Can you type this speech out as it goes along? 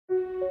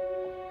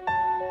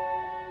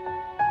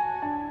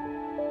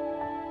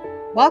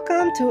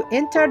Welcome to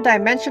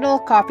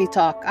Interdimensional Coffee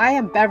Talk. I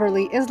am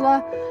Beverly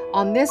Isla.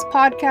 On this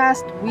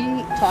podcast,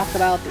 we talk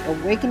about the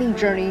awakening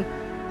journey,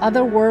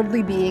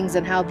 otherworldly beings,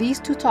 and how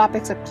these two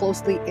topics are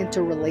closely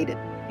interrelated.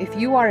 If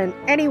you are in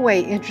any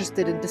way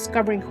interested in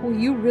discovering who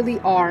you really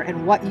are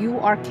and what you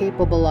are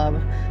capable of,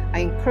 I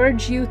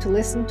encourage you to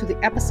listen to the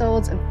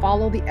episodes and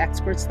follow the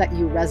experts that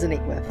you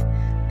resonate with.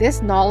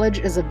 This knowledge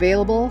is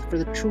available for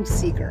the truth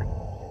seeker.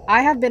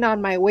 I have been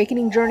on my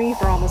awakening journey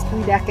for almost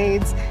 3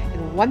 decades,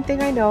 and one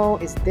thing I know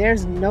is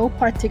there's no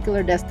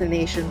particular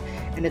destination,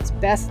 and it's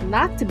best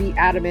not to be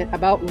adamant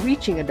about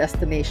reaching a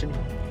destination.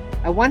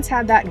 I once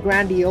had that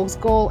grandiose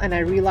goal, and I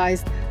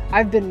realized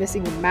I've been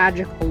missing the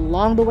magic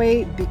along the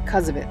way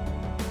because of it.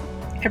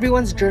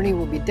 Everyone's journey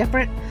will be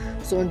different,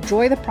 so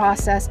enjoy the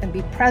process and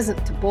be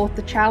present to both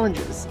the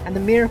challenges and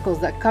the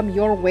miracles that come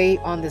your way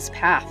on this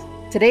path.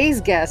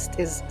 Today's guest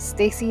is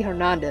Stacy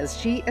Hernandez.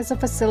 She is a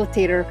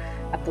facilitator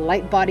at the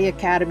Light Body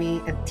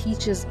Academy and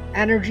teaches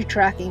energy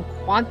tracking,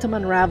 quantum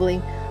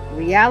unraveling,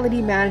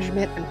 reality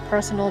management, and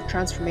personal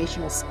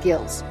transformational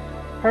skills.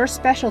 Her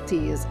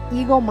specialty is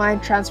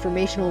ego-mind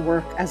transformational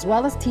work, as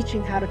well as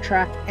teaching how to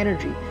track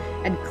energy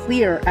and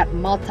clear at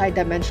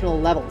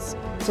multidimensional levels.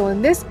 So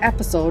in this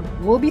episode,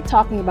 we'll be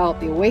talking about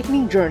the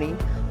awakening journey,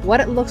 what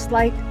it looks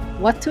like,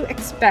 what to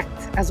expect,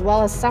 as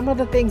well as some of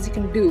the things you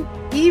can do,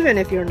 even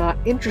if you're not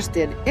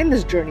interested in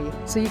this journey,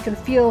 so you can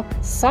feel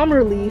some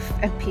relief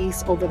and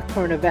peace over the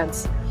current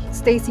events.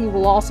 Stacy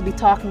will also be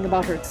talking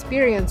about her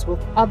experience with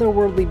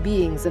otherworldly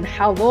beings and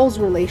how those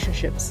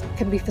relationships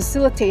can be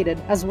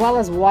facilitated, as well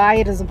as why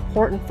it is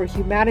important for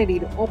humanity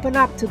to open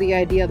up to the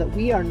idea that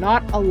we are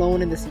not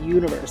alone in this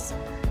universe.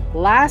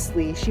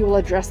 Lastly, she will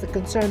address the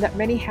concern that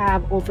many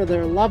have over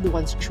their loved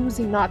ones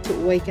choosing not to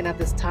awaken at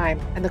this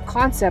time, and the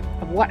concept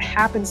of what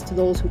happens to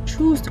those who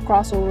choose to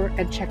cross over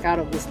and check out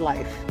of this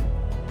life.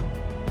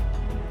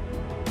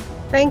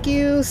 Thank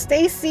you,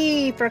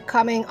 Stacy, for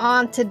coming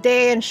on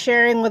today and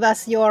sharing with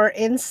us your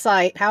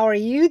insight. How are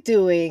you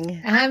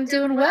doing? I'm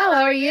doing well.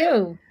 How are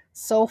you?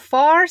 So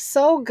far,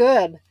 so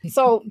good.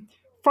 So,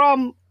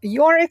 from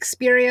your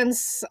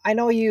experience, I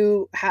know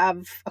you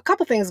have a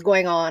couple things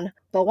going on,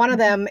 but one of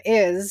them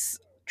is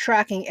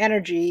tracking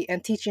energy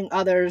and teaching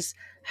others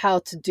how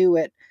to do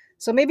it.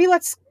 So maybe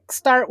let's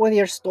start with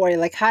your story.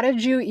 Like, how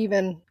did you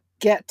even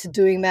get to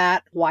doing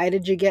that? Why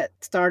did you get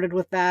started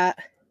with that?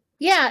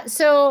 Yeah.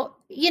 So,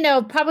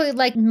 probably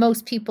like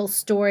most people's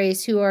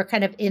stories who are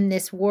kind of in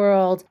this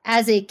world,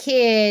 as a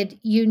kid,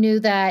 you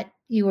knew that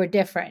you were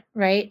different,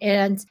 right?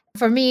 And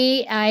for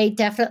me, I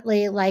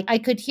definitely I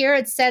could hear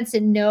it, sense,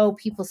 and know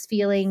people's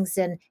feelings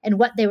and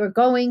what they were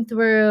going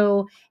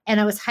through. And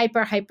I was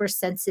hyper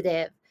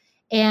sensitive.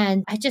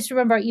 And I just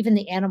remember even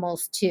the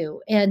animals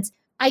too. And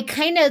I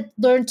kind of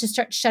learned to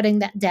start shutting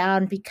that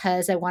down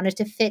because I wanted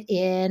to fit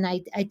in.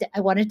 I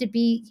wanted to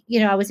be,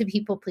 I was a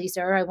people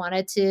pleaser. I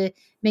wanted to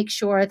make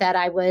sure that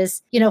I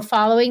was,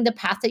 following the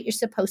path that you're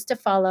supposed to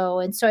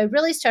follow. And so I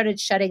really started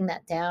shutting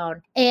that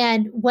down.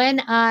 And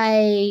when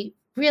I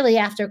really,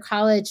 after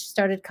college,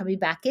 started coming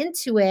back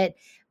into it,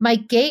 my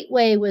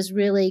gateway was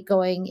really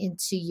going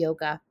into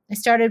yoga. I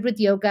started with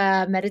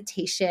yoga,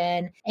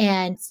 meditation,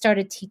 and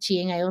started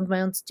teaching. I owned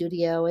my own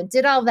studio and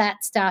did all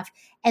that stuff.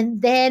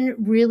 And then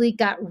really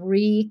got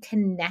really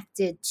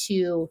connected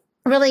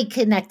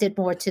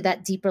more to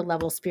that deeper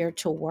level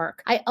spiritual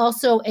work. I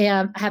also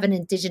have an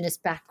indigenous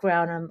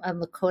background.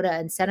 I'm Lakota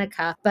and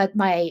Seneca, but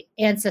my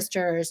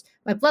ancestors,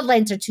 my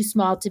bloodlines are too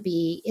small to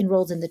be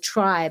enrolled in the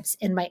tribes.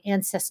 And my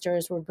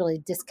ancestors were really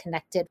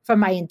disconnected from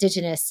my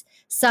indigenous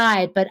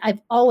side. But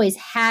I've always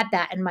had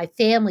that. And my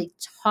family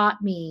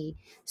taught me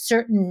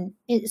certain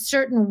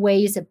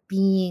ways of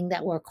being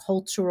that were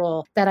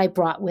cultural that I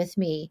brought with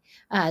me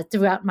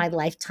throughout my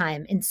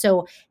lifetime. And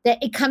so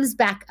that it comes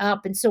back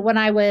up. And so when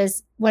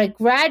I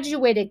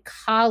graduated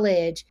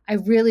college, I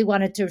really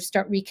wanted to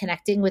start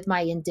reconnecting with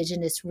my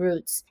indigenous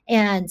roots.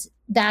 And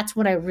that's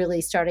when I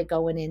really started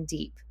going in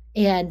deep.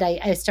 And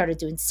I started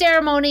doing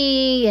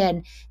ceremony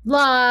and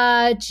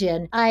lodge,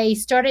 and I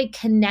started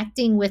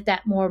connecting with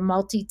that more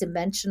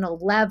multidimensional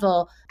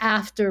level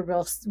after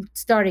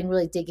starting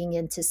really digging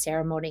into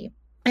ceremony.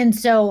 And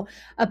so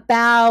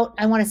about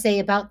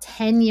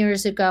 10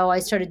 years ago, I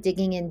started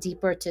digging in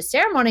deeper to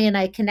ceremony, and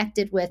I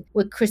connected with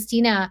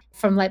Christina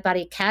from Light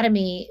Body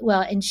Academy. Well,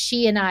 and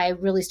she and I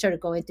really started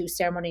going through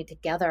ceremony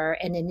together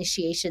and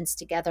initiations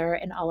together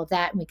and all of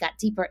that. And we got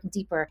deeper and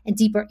deeper and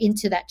deeper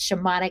into that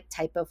shamanic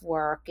type of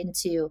work,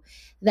 into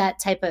that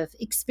type of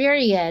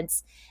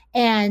experience.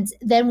 And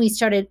then we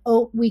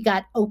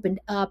got opened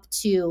up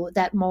to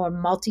that more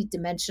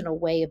multidimensional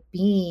way of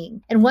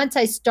being. And once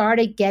I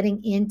started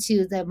getting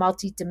into the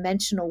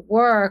multidimensional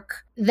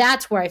work,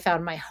 that's where I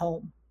found my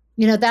home.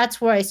 That's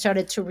where I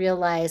started to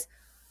realize,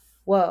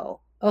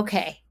 whoa,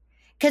 okay.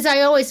 Because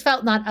I always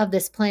felt not of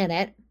this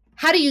planet.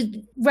 how do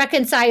you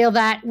reconcile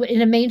that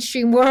in a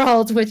mainstream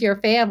world with your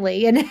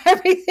family and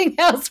everything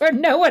else where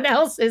no one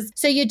else is?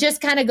 So you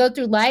just kind of go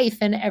through life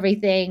and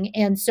everything.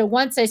 And so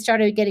once I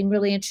started getting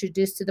really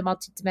introduced to the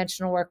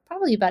multidimensional work,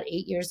 probably about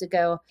 8 years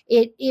ago,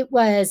 it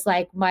was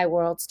like my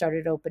world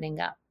started opening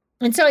up.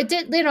 And so I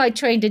did, I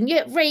trained in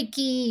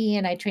Reiki,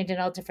 and I trained in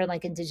all different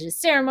like indigenous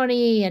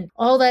ceremony and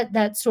all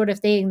that sort of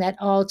thing that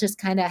all just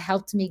kind of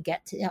helped me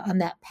get on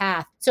that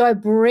path. So I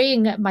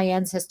bring my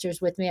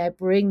ancestors with me. I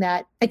bring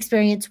that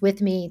experience with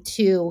me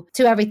to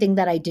everything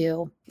that I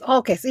do.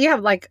 Okay, so you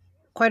have like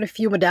quite a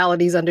few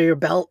modalities under your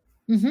belt.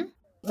 Mm-hmm.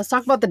 Let's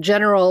talk about the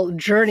general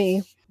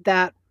journey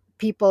that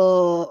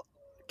people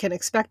can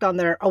expect on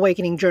their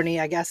awakening journey.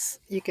 I guess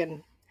you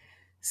can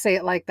say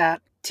it like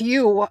that. To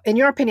you, in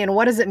your opinion,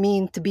 what does it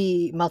mean to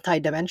be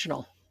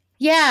multidimensional?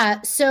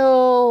 Yeah.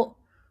 So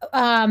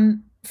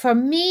for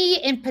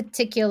me in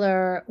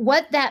particular,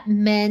 what that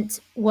meant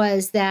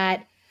was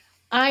that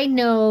I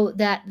know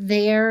that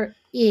there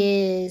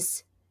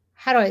is,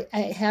 how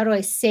do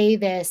I say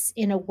this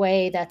in a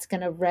way that's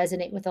going to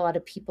resonate with a lot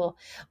of people,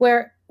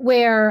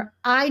 where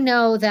I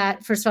know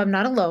that first of all, I'm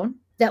not alone,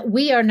 that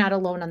we are not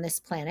alone on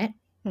this planet,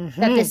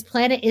 that this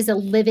planet is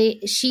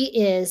she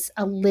is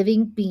a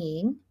living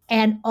being,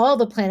 and all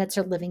the planets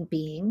are living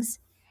beings,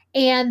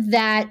 and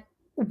that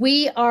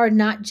we are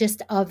not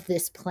just of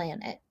this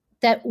planet,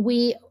 that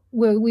we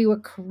were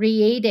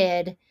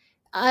created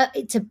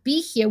to be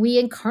here. We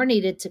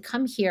incarnated to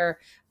come here,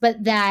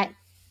 but that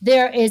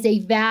there is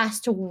a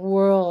vast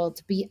world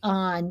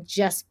beyond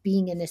just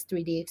being in this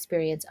 3D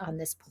experience on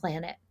this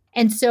planet.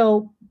 And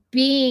so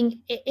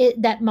being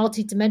that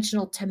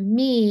multidimensional to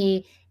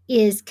me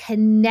is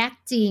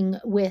connecting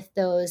with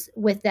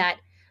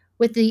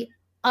the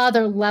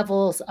other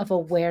levels of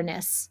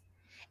awareness.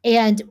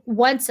 And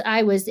once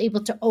I was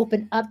able to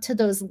open up to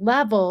those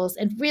levels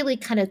and really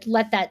kind of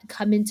let that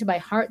come into my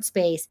heart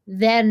space,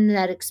 then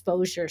that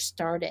exposure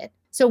started.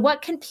 So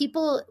what can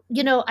people,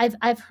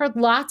 I've heard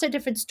lots of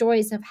different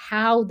stories of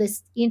how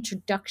this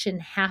introduction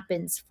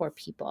happens for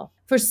people.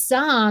 For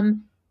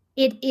some,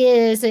 it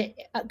is,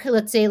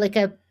 let's say like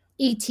a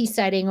ET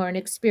sighting or an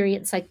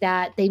experience like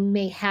that. They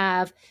may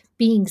have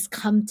beings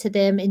come to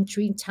them in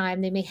dream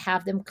time. They may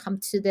have them come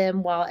to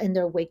them while in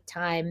their wake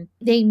time.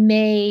 They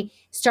may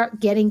start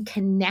getting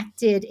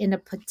connected in a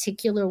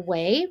particular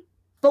way.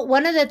 But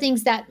one of the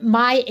things that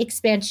my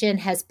expansion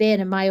has been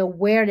and my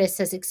awareness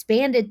has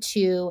expanded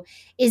to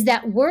is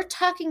that we're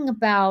talking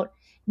about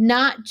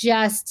not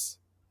just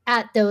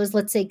at those,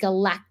 let's say,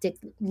 galactic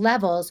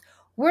levels.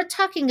 We're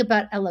talking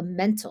about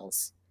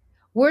elementals.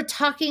 We're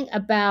talking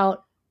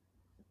about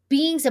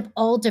beings of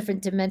all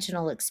different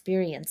dimensional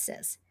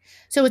experiences.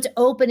 So it's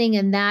opening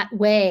in that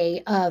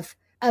way of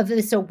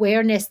this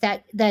awareness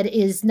that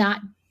is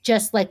not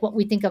just like what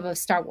we think of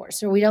Star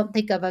Wars, or we don't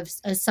think of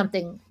as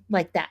something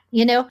like that,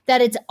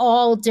 that it's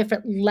all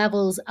different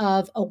levels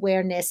of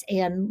awareness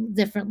and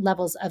different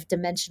levels of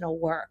dimensional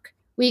work.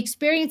 We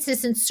experience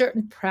this in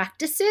certain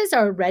practices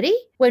already.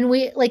 When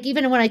we, like,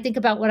 even when I think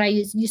about when I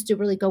used to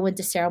really go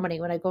into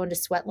ceremony, when I go into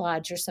sweat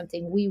lodge or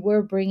something, we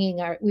were going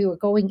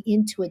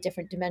into a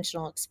different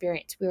dimensional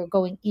experience. We were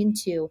going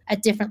into a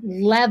different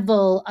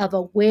level of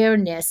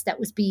awareness that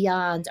was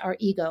beyond our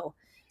ego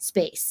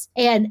space.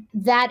 And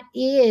that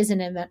is a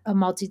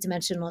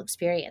multidimensional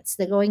experience.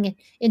 They're going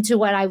into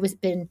what I was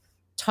been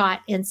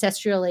taught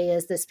ancestrally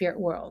as the spirit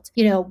world,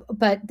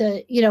 but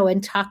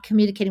and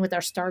communicating with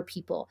our star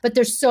people. But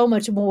there's so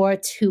much more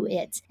to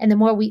it. And the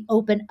more we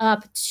open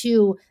up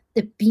to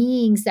the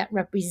beings that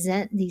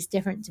represent these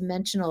different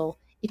dimensional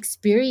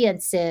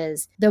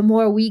experiences, the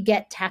more we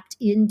get tapped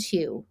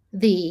into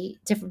the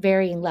different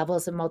varying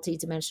levels of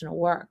multidimensional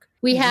work.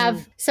 We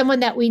have someone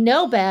that we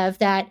know, Bev,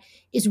 that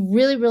is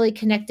really, really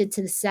connected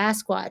to the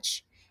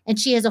Sasquatch. And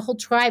she has a whole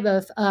tribe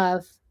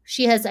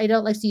she has, I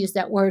don't like to use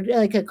that word,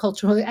 like a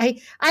cultural,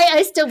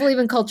 I still believe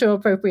in cultural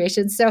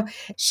appropriation. So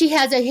she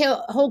has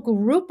a whole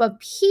group of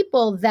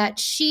people that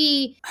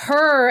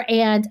her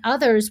and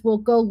others will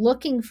go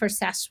looking for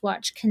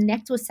Sasquatch,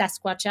 connect with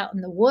Sasquatch out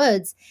in the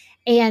woods.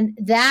 And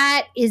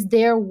that is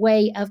their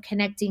way of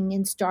connecting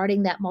and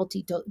starting that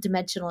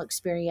multi-dimensional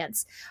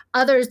experience.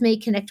 Others may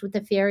connect with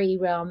the fairy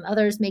realm.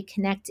 Others may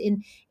connect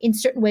in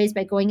certain ways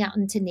by going out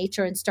into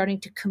nature and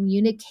starting to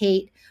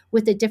communicate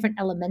with the different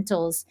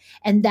elementals.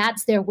 And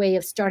that's their way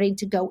of starting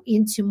to go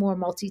into more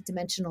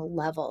multi-dimensional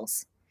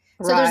levels.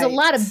 So there's a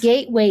lot of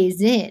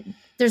gateways in.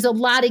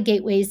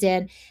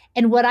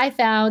 And what I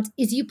found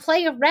is you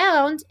play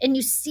around and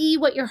you see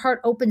what your heart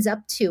opens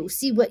up to,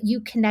 see what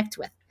you connect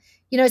with.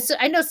 So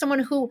I know someone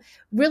who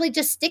really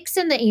just sticks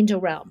in the angel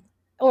realm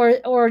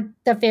or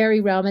the fairy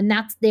realm, and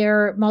that's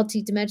their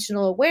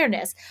multidimensional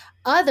awareness.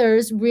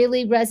 Others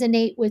really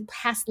resonate with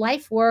past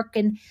life work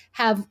and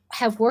have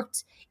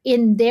worked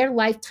in their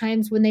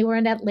lifetimes when they were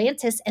in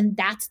Atlantis, and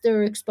that's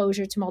their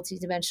exposure to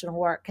multidimensional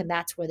work, and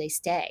that's where they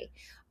stay.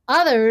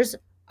 Others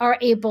are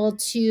able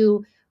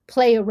to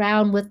play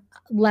around with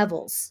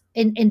levels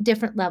in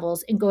different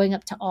levels and going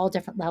up to all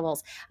different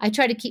levels. I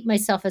try to keep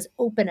myself as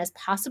open as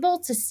possible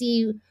to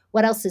see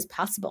what else is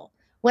possible,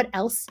 what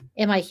else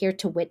am I here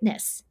to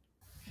witness?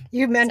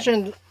 You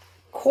mentioned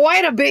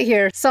quite a bit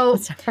here. So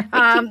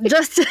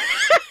just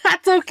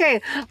that's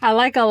okay. I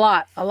like a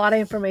lot. A lot of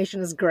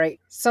information is great.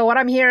 So what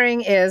I'm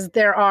hearing is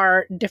there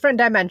are different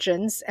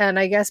dimensions, and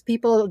I guess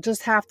people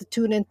just have to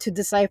tune in to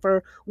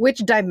decipher which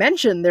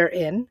dimension they're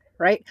in,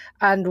 right?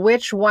 And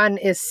which one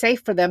is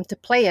safe for them to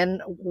play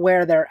in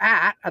where they're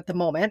at the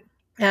moment.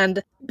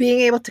 And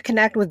being able to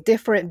connect with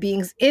different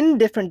beings in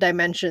different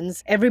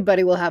dimensions,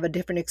 everybody will have a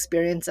different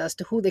experience as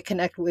to who they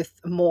connect with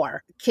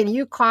more. Can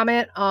you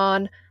comment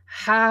on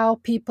how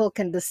people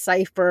can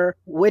decipher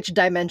which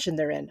dimension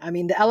they're in? I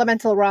mean, the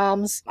elemental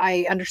realms,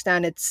 I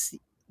understand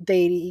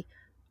they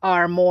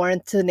are more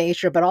into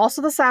nature, but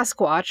also the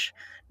Sasquatch.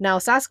 Now,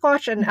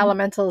 Sasquatch and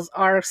elementals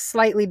are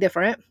slightly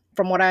different.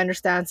 From what I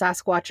understand,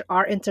 Sasquatch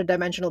are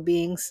interdimensional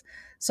beings.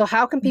 So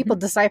how can people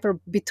decipher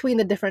between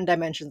the different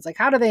dimensions? Like,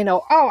 how do they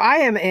know, oh, I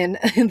am in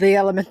the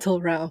elemental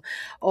realm,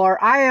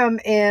 or I am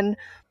in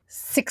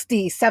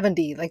 60,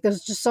 70? Like,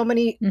 there's just so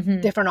many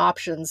different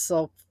options.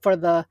 So for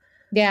the...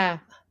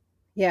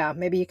 Yeah,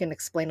 maybe you can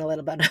explain a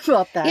little bit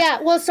about that.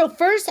 Yeah, well, so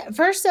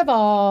first of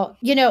all,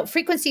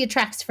 frequency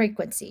attracts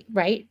frequency,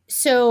 right?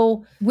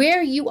 So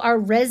where you are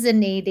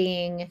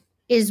resonating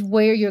is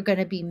where you're going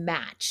to be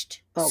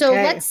matched. Okay. So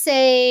let's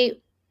say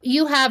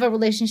you have a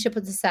relationship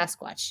with the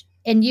Sasquatch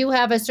and you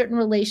have a certain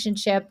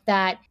relationship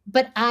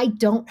but I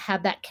don't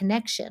have that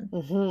connection.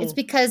 It's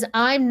because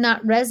I'm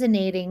not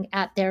resonating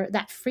at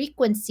that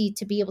frequency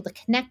to be able to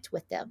connect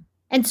with them.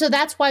 And so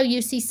that's why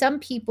you see some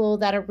people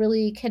that are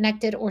really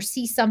connected or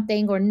see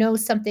something or know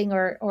something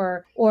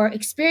or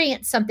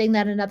experience something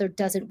that another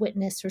doesn't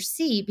witness or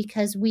see,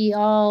 because we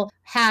all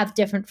have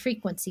different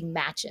frequency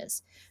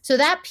matches. So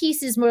that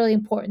piece is really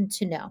important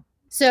to know.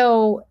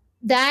 So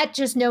that,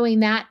 just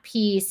knowing that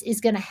piece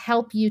is going to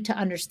help you to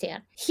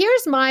understand.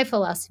 Here's my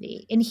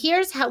philosophy, and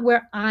here's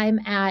where I'm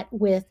at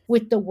with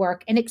the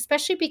work, and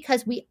especially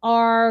because we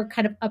are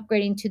kind of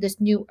upgrading to this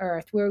new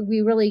earth where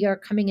we really are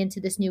coming into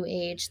this new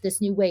age,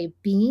 this new way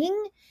of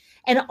being,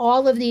 and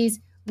all of these,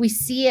 we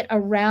see it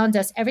around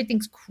us.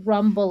 Everything's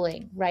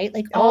crumbling, right?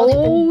 Like all the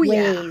old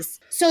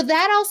ways. So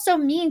that also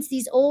means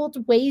these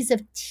old ways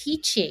of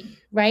teaching,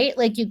 right?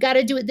 Like you got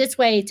to do it this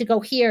way to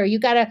go here. You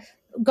got to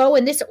go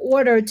in this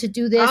order to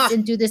do this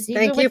and do this.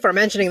 Thank you for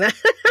mentioning that.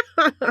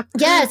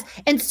 Yes.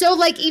 And so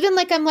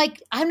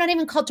I'm not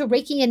even called to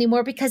Reiki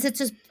anymore, because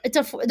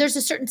there's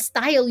a certain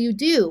style you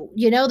do,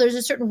 there's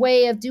a certain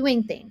way of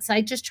doing things.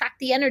 I just track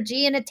the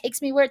energy and it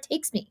takes me where it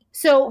takes me.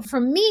 So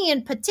for me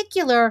in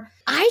particular,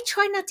 I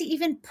try not to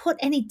even put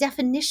any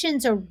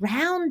definitions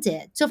around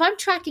it. So if I'm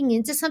tracking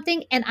into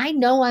something and I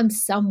know I'm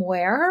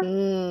somewhere,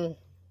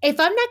 if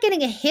I'm not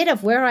getting a hit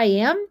of where I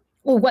am,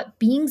 or what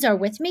beings are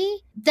with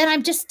me, then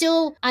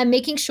I'm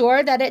making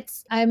sure that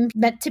I'm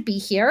meant to be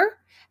here,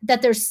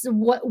 that there's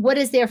what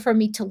is there for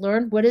me to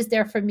learn, what is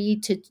there for me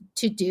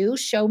to do,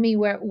 show me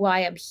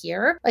why I'm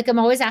here. Like I'm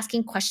always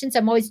asking questions.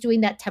 I'm always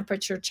doing that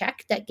temperature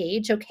check, that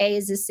gauge. Okay,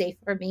 is this safe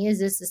for me? Is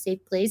this a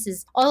safe place?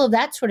 Is all of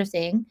that sort of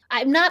thing.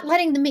 I'm not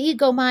letting the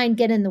ego mind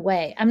get in the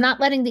way. I'm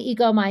not letting the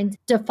ego mind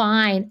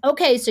define,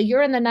 okay, so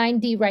you're in the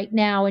 9D right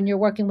now and you're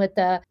working with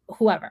the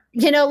whoever,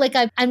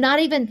 I'm not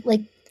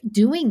even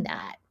doing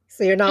that.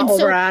 So you're not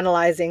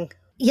overanalyzing.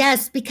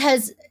 Yes,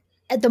 because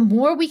the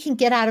more we can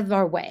get out of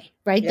our way,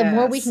 right? Yes. The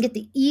more we can get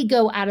the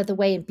ego out of the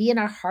way and be in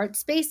our heart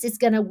space, it's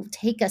going to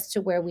take us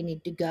to where we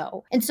need to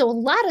go. And so a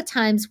lot of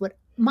times what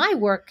my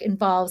work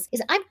involves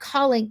is I'm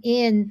calling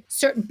in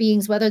certain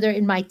beings, whether they're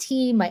in my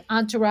team, my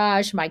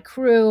entourage, my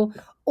crew,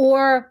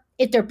 or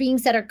if they're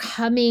beings that are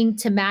coming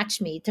to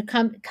match me,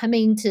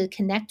 coming to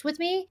connect with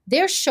me,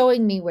 they're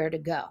showing me where to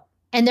go.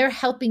 And they're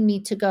helping me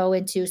to go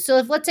into. So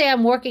if, let's say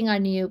I'm working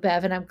on you,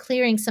 Bev, and I'm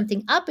clearing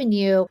something up in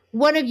you,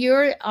 one of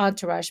your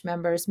entourage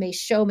members may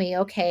show me,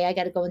 okay, I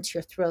got to go into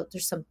your throat.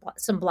 There's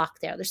some block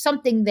there. There's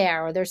something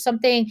there, or there's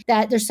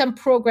some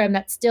program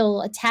that's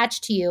still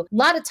attached to you. A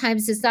lot of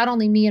times it's not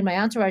only me and my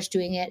entourage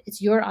doing it, it's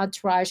your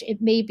entourage.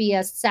 It may be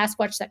a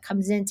Sasquatch that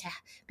comes in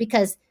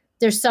because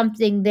there's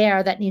something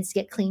there that needs to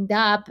get cleaned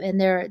up, and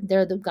they're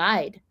the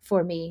guide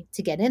for me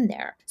to get in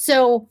there.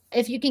 So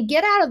if you can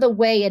get out of the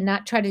way and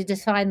not try to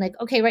define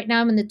okay, right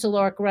now I'm in the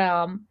telluric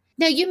realm.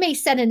 Now you may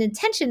set an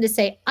intention to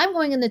say, I'm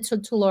going in the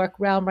telluric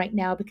realm right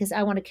now because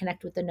I want to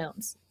connect with the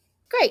knowns.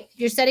 Great.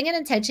 You're setting an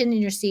intention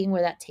and you're seeing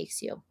where that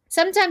takes you.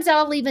 Sometimes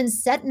I'll even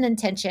set an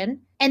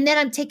intention and then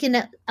I'm taking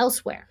it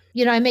elsewhere.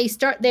 I may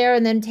start there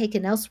and then take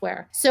it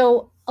elsewhere.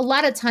 So a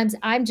lot of times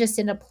I'm just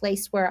in a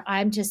place where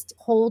I'm just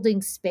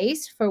holding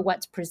space for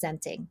what's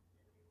presenting.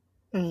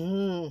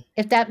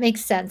 If that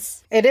makes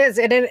sense. It is.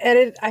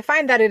 I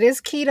find that it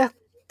is key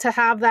to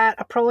have that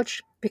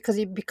approach, because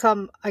you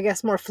become, I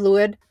guess, more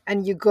fluid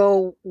and you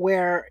go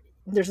where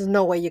there's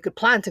no way you could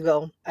plan to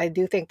go. I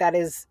do think that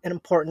is an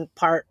important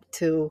part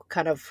to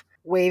kind of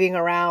waving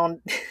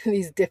around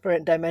these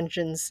different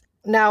dimensions.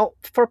 Now,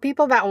 for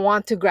people that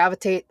want to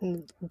gravitate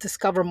and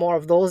discover more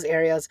of those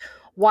areas,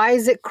 why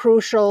is it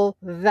crucial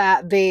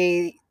that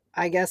they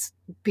I guess,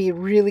 be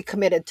really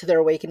committed to their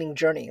awakening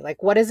journey?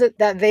 Like, what is it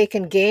that they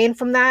can gain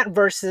from that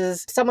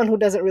versus someone who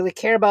doesn't really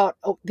care about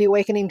the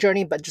awakening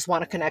journey, but just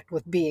want to connect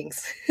with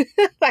beings?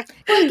 Well,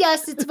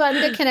 yes, it's fun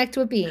to connect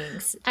with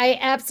beings. I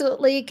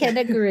absolutely can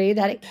agree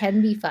that it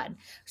can be fun.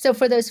 So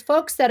for those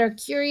folks that are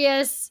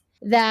curious,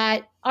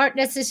 that aren't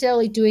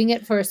necessarily doing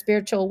it for a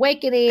spiritual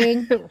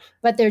awakening,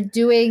 but they're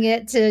doing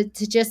it to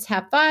just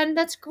have fun,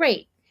 that's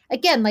great.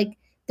 Again, like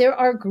there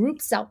are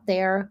groups out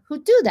there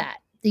who do that.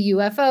 The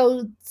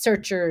UFO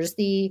searchers,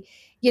 the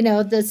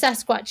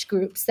Sasquatch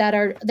groups that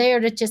are there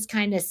to just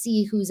kind of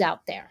see who's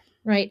out there,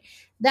 right?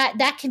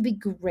 That can be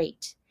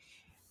great.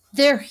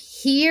 They're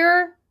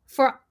here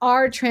for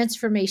our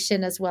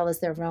transformation as well as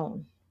their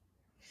own.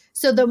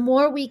 So the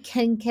more we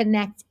can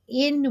connect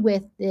in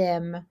with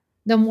them,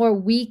 the more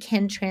we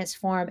can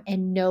transform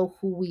and know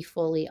who we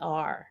fully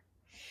are.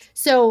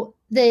 So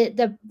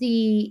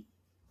the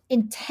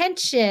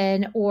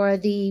intention or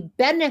the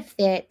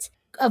benefit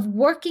of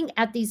working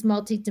at these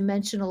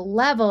multidimensional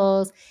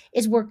levels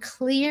is we're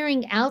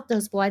clearing out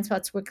those blind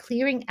spots. We're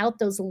clearing out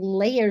those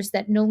layers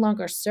that no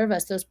longer serve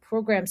us, those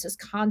programs, those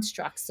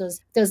constructs,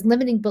 those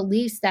limiting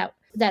beliefs that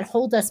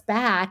hold us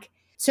back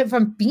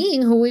from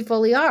being who we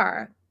fully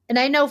are. And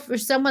I know for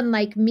someone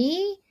like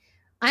me,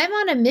 I'm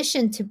on a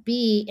mission to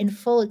be in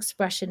full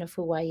expression of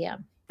who I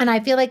am. And I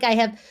feel like I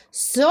have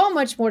so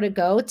much more to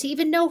go to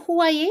even know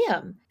who I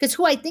am. Because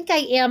who I think I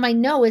am, I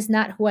know is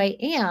not who I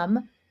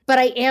am, but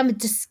I am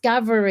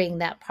discovering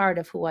that part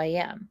of who I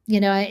am.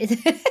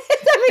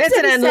 It's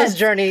an endless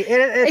journey.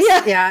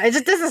 It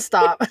just doesn't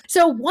stop.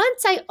 So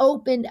once I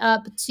opened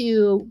up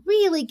to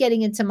really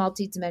getting into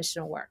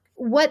multidimensional work,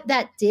 what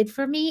that did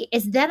for me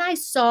is then I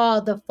saw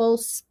the full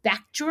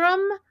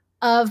spectrum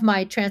of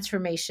my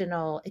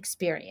transformational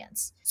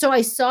experience. So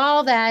I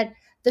saw that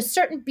the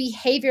certain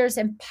behaviors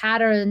and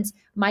patterns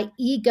my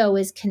ego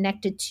is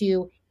connected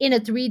to in a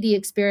 3D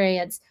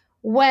experience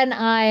when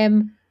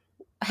I'm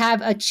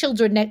have a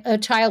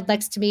child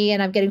next to me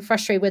and I'm getting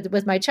frustrated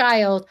with my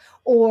child,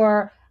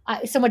 or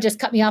someone just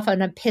cut me off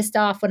and I'm pissed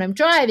off when I'm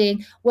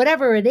driving,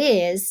 whatever it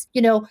is,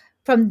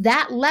 from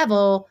that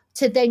level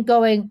to then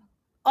going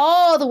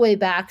all the way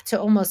back to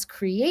almost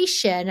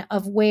creation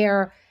of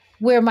where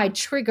my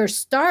trigger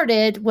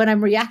started when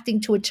I'm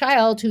reacting to a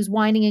child who's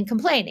whining and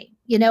complaining,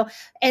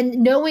 and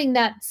knowing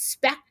that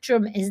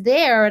spectrum is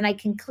there and I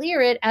can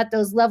clear it at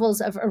those levels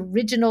of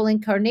original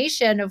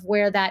incarnation of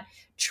where that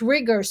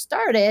trigger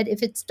started,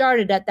 if it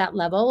started at that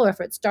level or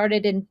if it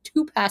started in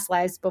 2 past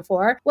lives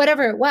before,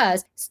 whatever it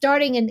was,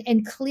 starting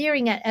and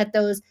clearing it at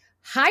those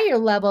higher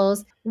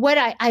levels, what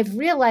I've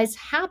realized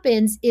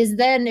happens is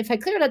then if I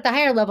clear it at the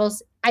higher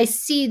levels, I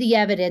see the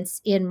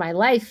evidence in my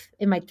life,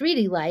 in my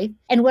 3D life.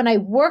 And when I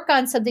work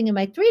on something in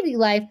my 3D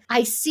life,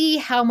 I see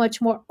how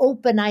much more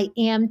open I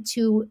am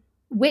to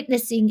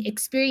witnessing,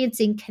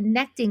 experiencing,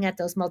 connecting at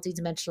those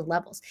multidimensional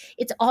levels.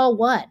 It's all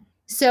one.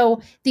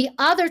 So the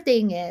other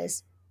thing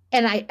is,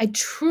 and I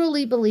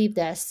truly believe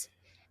this,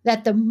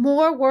 that the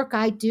more work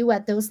I do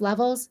at those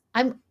levels,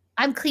 I'm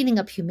cleaning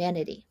up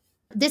humanity.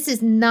 This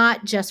is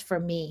not just for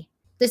me.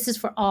 This is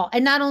for all.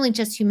 And not only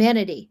just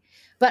humanity,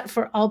 but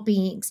for all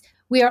beings.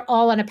 We are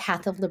all on a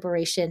path of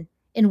liberation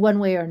in one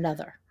way or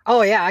another.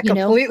 Oh, yeah, I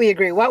completely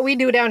agree. What we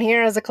do down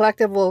here as a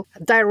collective will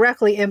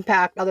directly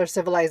impact other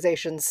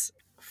civilizations,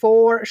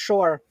 for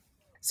sure.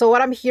 So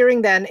what I'm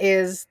hearing then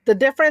is the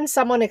difference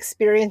someone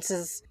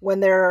experiences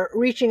when they're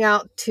reaching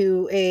out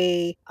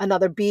to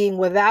another being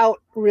without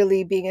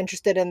really being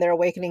interested in their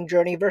awakening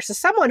journey versus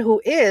someone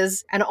who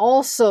is and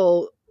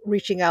also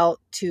reaching out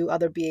to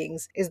other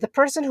beings is the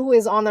person who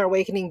is on their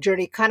awakening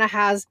journey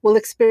will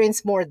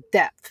experience more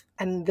depth,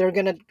 and they're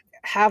going to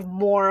have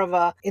more of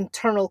a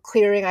internal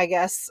clearing, I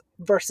guess,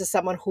 versus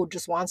someone who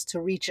just wants to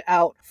reach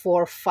out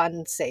for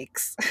fun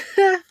sakes,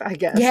 I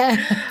guess. Yeah,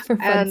 for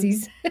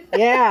funsies.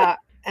 Yeah.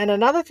 And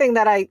another thing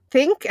that I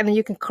think, and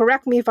you can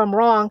correct me if I'm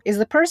wrong, is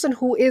the person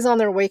who is on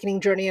their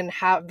awakening journey and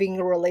having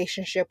a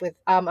relationship with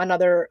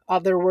another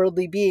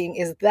otherworldly being,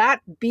 is that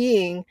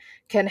being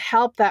can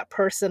help that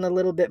person a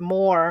little bit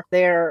more,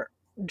 their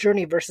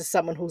journey, versus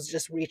someone who's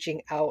just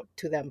reaching out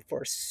to them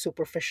for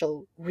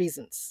superficial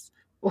reasons.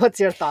 What's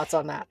your thoughts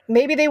on that?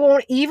 Maybe they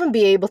won't even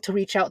be able to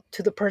reach out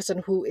to the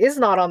person who is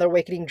not on their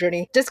awakening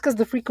journey just because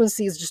the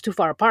frequency is just too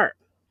far apart.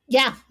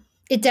 Yeah.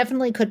 It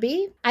definitely could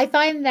be. I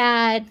find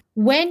that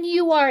when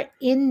you are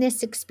in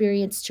this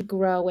experience to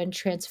grow and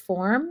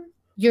transform,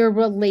 your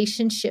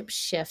relationships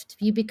shift.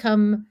 You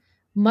become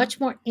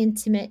much more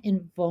intimate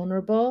and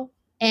vulnerable,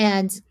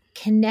 and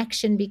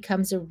connection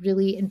becomes a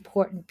really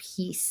important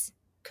piece.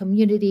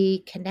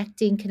 Community,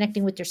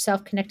 connecting with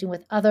yourself, connecting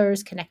with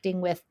others,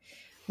 connecting with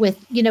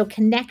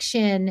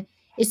connection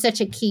is such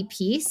a key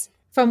piece.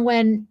 From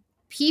when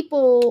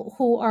people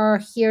who are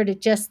here to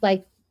just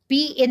like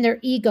be in their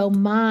ego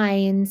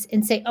minds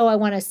and say, "Oh, I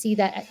want to see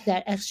that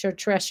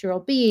extraterrestrial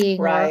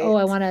being," right. Or, "Oh,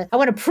 I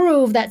want to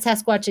prove that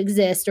Sasquatch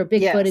exists or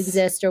Bigfoot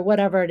exists," or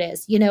whatever it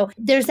is.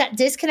 There's that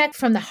disconnect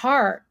from the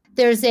heart.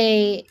 There's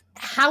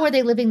how are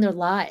they living their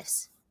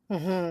lives?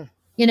 Mm-hmm.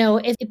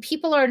 If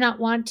people are not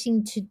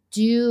wanting to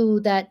do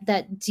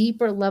that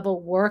deeper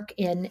level work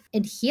in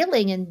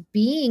healing and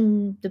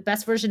being the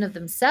best version of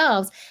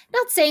themselves,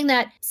 not saying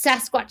that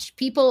Sasquatch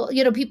people,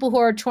 people who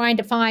are trying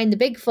to find the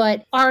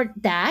Bigfoot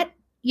aren't that,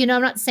 I'm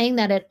not saying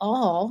that at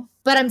all,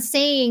 but I'm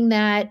saying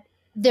that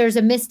there's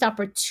a missed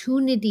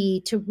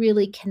opportunity to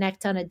really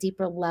connect on a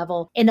deeper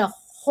level in a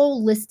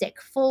holistic,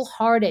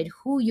 full-hearted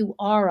who you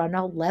are on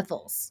all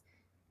levels.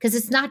 Because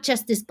it's not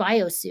just this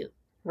biosuit.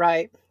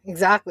 Right.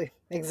 Exactly.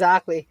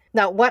 Exactly.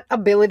 Now, what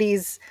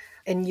abilities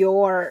in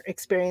your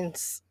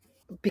experience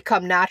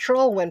become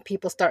natural when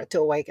people start to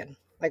awaken?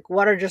 Like,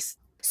 what are just.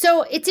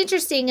 So it's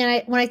interesting,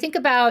 and when I think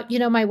about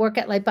my work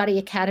at Light Body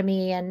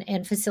Academy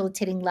and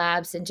facilitating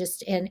labs and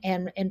just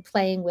and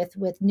playing with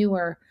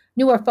newer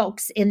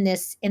folks in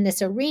this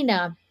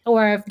arena,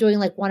 or doing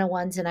like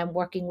one-on-ones and I'm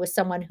working with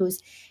someone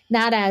who's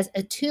not as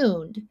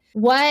attuned,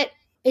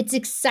 it's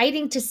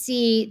exciting to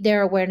see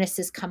their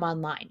awarenesses come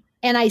online.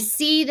 And I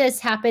see this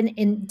happen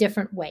in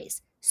different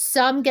ways.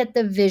 Some get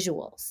the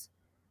visuals,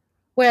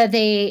 where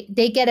they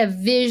get a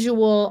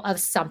visual of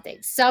something.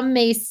 Some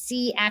may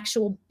see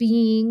actual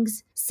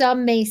beings.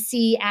 Some may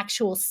see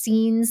actual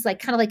scenes, like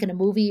kind of like in a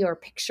movie or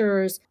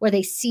pictures, where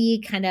they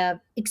see kind of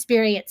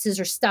experiences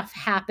or stuff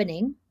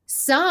happening.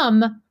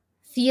 Some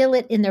feel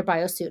it in their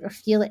biosuit or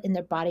feel it in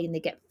their body, and they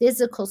get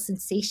physical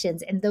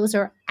sensations. And those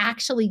are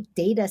actually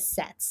data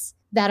sets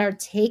that are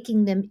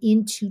taking them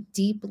into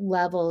deep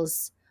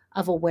levels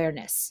of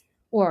awareness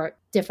or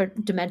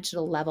different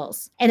dimensional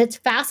levels. And it's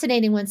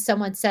fascinating when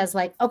someone says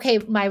like, okay,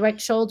 my right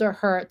shoulder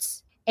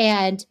hurts.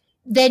 And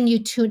then you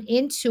tune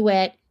into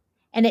it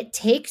and it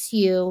takes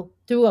you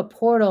through a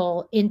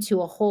portal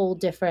into a whole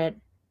different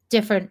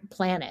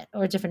planet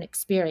or different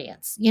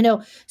experience,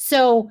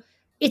 So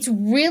it's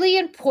really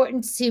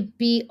important to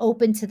be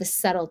open to the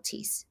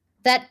subtleties,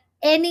 that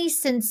any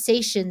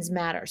sensations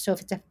matter. So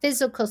if it's a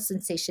physical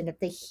sensation, if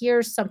they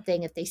hear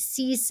something, if they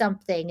see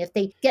something, if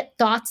they get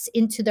thoughts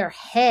into their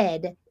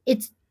head,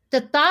 it's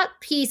the thought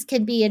piece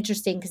can be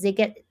interesting because they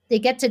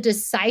get to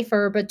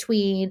decipher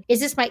between,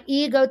 is this my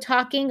ego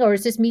talking, or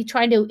is this me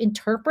trying to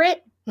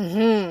interpret?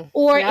 Mm-hmm.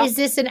 Or Yep. is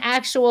this an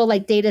actual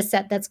like data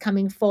set that's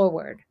coming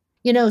forward?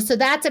 So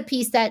that's a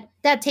piece that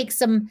takes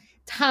some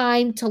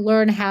time to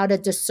learn how to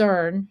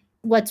discern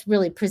what's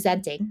really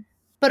presenting.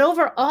 But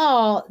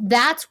overall,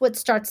 that's what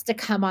starts to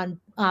come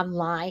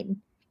online.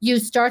 You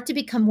start to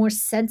become more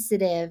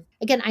sensitive.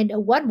 Again, I know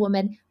one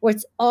woman where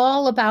it's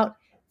all about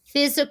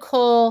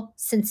physical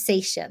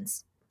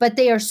sensations, but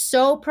they are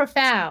so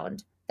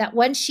profound that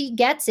when she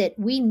gets it,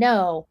 we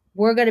know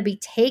we're going to be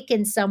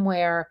taken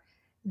somewhere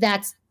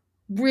that's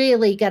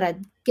really going to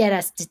get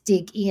us to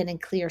dig in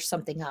and clear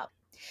something up.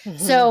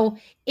 Mm-hmm. So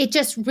it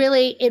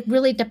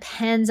really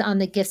depends on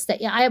the gifts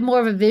that I have more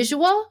of a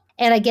visual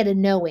and I get a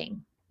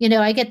knowing.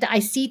 I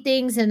see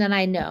things and then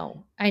I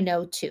know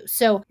too.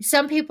 So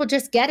some people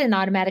just get an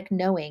automatic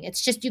knowing.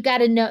 It's just, you got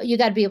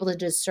to be able to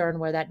discern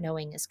where that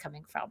knowing is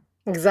coming from.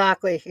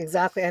 Exactly.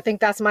 I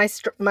think that's my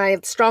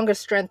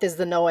strongest strength is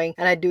the knowing,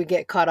 and I do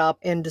get caught up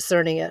in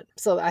discerning it.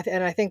 So I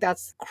think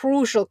that's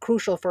crucial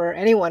for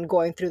anyone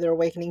going through their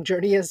awakening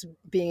journey, is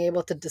being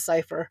able to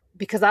decipher,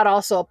 because that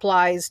also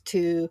applies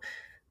to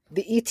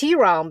the ET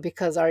realm.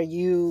 Because are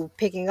you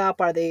picking up,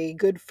 are they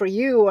good for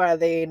you? Are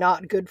they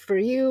not good for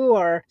you?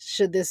 Or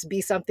should this be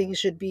something you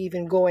should be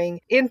even going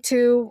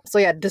into? So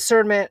yeah,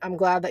 discernment, I'm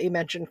glad that you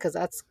mentioned, because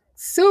that's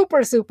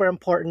super, super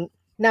important.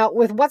 Now,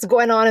 with what's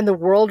going on in the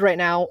world right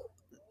now,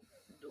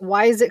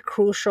 why is it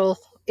crucial,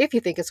 if you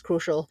think it's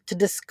crucial, to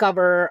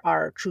discover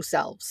our true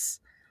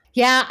selves?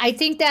 Yeah, I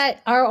think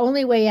that our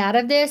only way out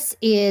of this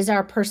is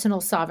our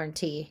personal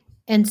sovereignty.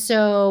 And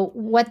so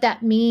what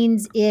that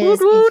means is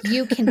if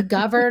you can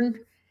govern,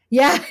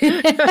 yeah.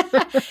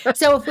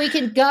 So if we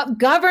can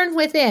govern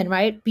within,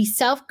 right? Be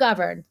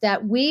self-governed,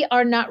 that we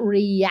are not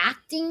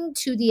reacting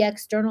to the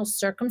external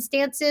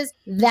circumstances,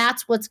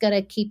 that's what's going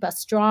to keep us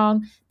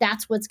strong.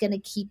 That's what's going to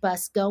keep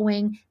us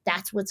going.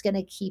 That's what's going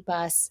to keep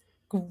us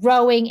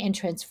growing and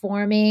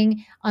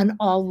transforming on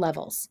all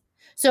levels.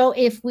 So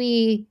if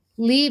we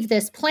leave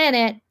this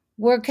planet,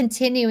 we're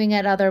continuing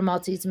at other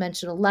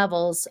multidimensional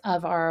levels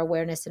of our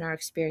awareness and our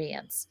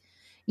experience.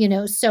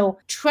 So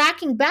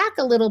tracking back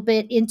a little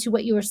bit into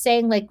what you were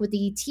saying, like with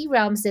the ET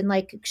realms and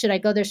like, should I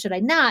go there? Should I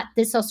not?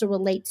 This also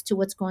relates to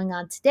what's going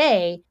on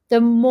today.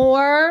 The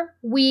more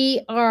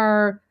we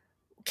are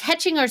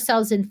catching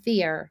ourselves in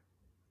fear,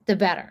 the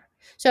better.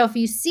 So if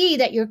you see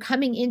that you're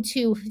coming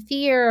into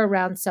fear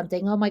around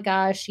something, oh my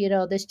gosh,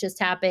 this just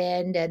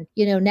happened. And,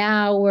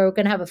 now we're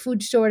going to have a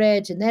food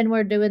shortage and then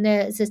we're doing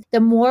this. The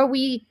more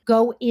we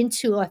go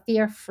into a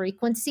fear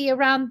frequency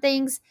around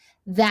things,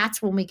 that's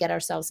when we get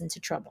ourselves into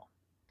trouble.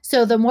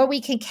 So the more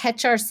we can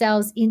catch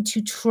ourselves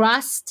into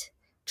trust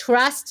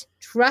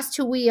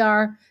who we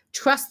are,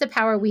 trust the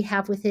power we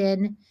have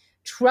within,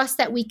 trust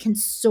that we can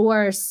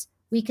source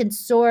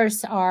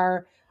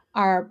our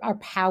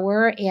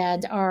power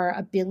and our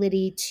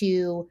ability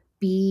to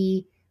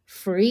be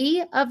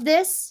free of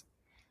this,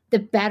 the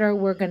better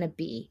we're going to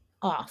be.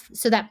 off.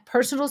 So that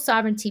personal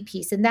sovereignty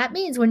piece. And that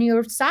means when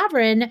you're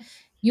sovereign,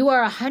 you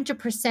are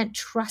 100%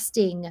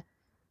 trusting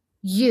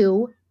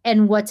you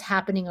and what's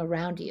happening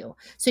around you.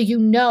 So you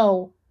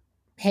know,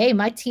 hey,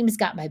 my team's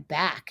got my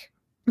back.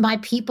 My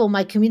people,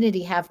 my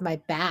community have my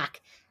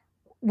back.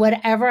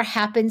 Whatever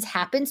happens,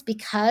 happens,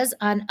 because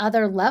on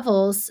other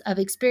levels of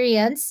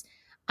experience,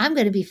 I'm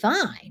going to be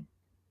fine.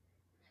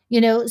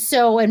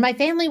 So, and my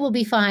family will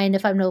be fine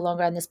if I'm no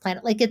longer on this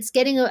planet. Like, it's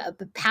getting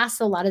past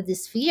a lot of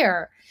this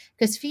fear,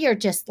 because fear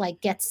just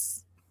like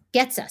gets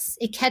us.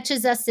 It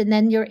catches us, and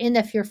then you're in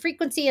the fear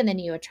frequency, and then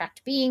you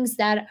attract beings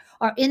that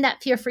are in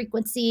that fear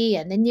frequency,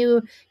 and then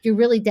you're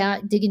really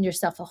digging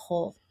yourself a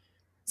hole.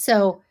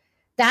 So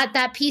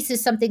that piece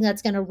is something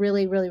that's going to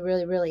really, really,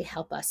 really, really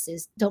help us.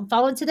 Is don't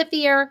fall into the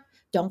fear,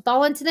 don't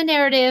fall into the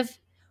narrative,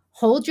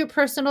 hold your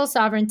personal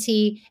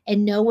sovereignty,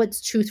 and know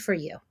what's truth for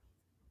you.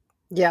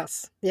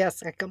 Yes,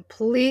 yes, I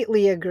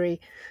completely agree.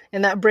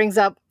 And that brings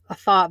up a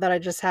thought that I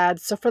just had.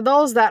 So, for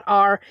those that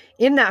are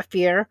in that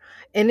fear,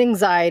 in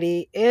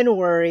anxiety, in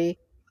worry,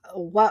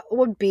 what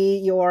would be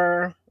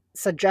your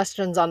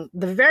suggestions on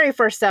the very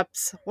first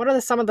steps? What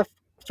are some of the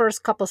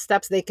first couple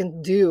steps they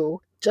can do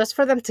just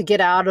for them to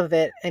get out of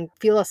it and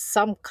feel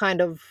some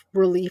kind of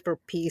relief or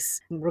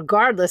peace,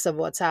 regardless of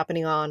what's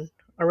happening on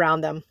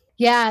around them?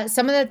 Yeah,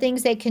 some of the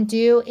things they can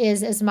do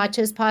is, as much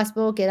as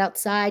possible, get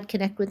outside,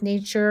 connect with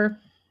nature,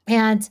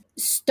 and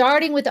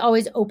starting with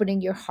always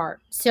opening your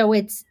heart. So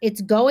it's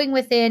going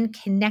within,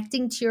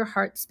 connecting to your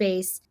heart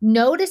space,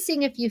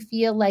 noticing if you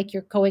feel like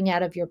you're going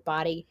out of your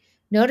body.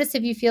 Notice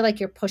if you feel like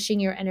you're pushing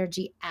your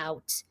energy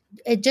out.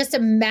 Just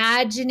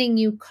imagining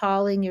you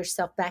calling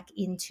yourself back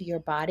into your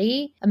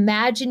body.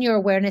 Imagine your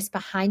awareness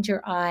behind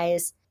your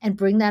eyes and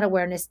bring that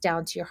awareness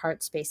down to your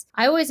heart space.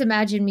 I always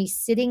imagine me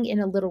sitting in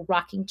a little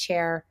rocking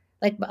chair,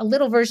 like a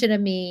little version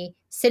of me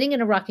sitting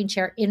in a rocking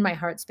chair in my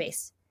heart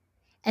space.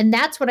 And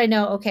that's when I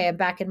know, okay, I'm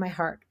back in my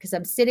heart, because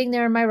I'm sitting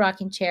there in my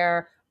rocking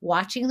chair,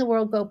 watching the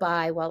world go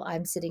by while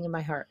I'm sitting in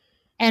my heart.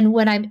 And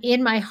when I'm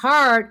in my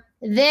heart,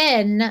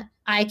 then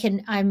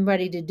I'm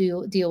ready to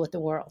deal with the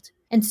world.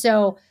 And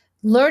so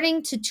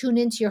learning to tune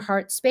into your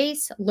heart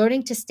space,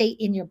 learning to stay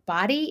in your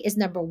body is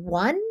number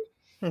one.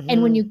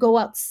 And when you go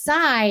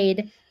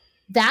outside,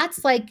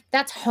 that's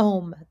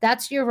home.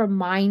 That's your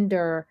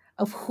reminder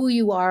of who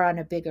you are on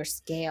a bigger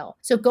scale.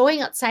 So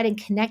going outside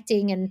and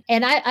connecting,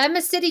 and I'm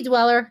a city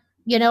dweller.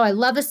 I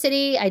love a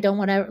city. I don't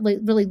want to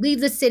really leave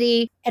the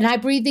city, and I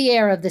breathe the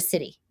air of the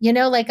city.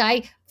 Like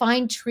I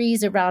find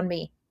trees around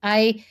me.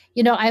 I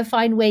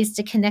find ways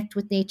to connect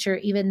with nature,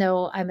 even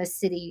though I'm a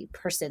city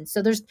person.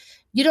 So there's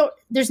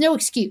no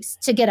excuse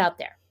to get out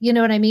there. You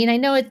know what I mean? I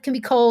know it can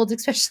be cold,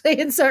 especially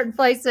in certain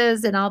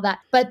places and all that,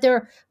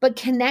 but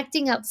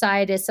connecting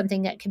outside is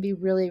something that can be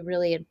really,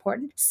 really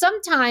important.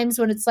 Sometimes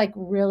when it's like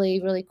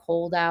really, really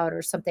cold out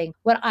or something,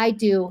 what I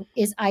do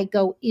is I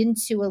go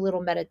into a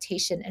little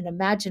meditation and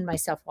imagine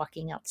myself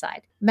walking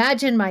outside.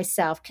 Imagine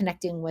myself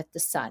connecting with the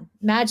sun.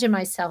 Imagine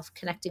myself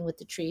connecting with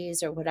the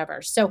trees or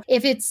whatever. So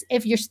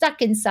if you're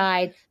stuck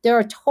inside, there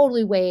are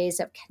totally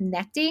ways of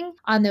connecting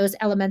on those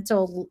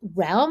elemental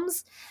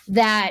realms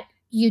that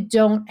you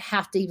don't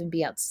have to even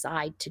be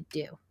outside to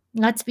do.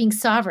 That's being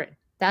sovereign.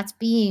 That's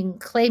being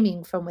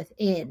claiming from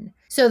within.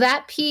 So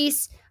that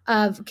piece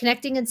of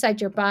connecting inside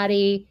your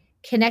body,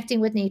 connecting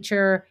with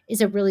nature is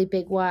a really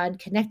big one.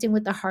 Connecting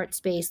with the heart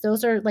space.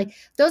 Those are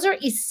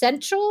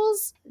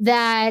essentials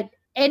that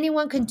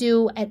anyone can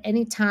do at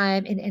any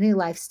time in any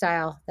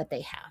lifestyle that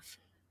they have.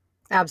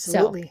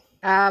 Absolutely. So,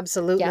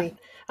 Absolutely. yeah.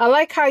 I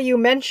like how you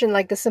mentioned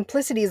like the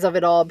simplicities of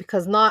it all,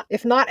 because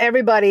if not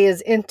everybody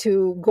is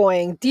into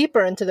going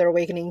deeper into their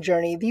awakening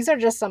journey, these are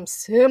just some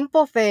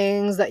simple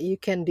things that you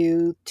can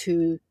do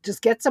to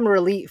just get some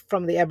relief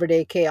from the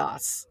everyday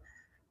chaos.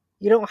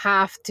 You don't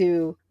have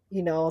to,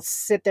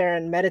 sit there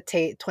and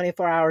meditate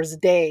 24 hours a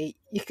day.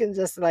 You can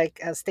just, like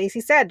as Stacy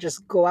said,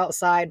 just go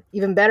outside.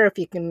 Even better if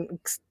you can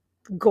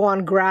go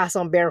on grass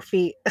on bare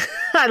feet.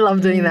 I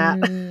love doing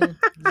that.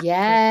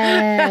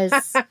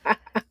 Yes.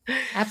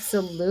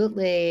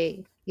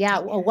 Absolutely. Yeah,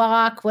 a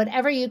walk,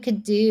 whatever you can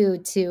do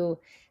to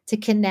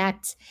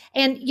connect.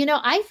 And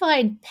I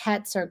find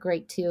pets are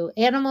great too.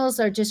 Animals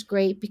are just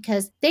great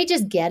because they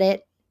just get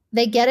it.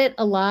 They get it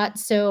a lot.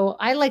 So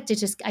I like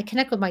to I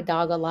connect with my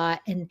dog a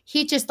lot, and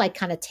he just like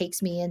kind of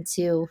takes me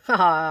into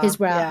Yeah.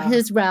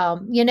 his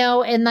realm,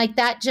 and like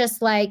that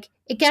just like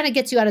it kind of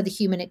gets you out of the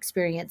human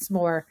experience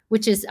more,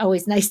 which is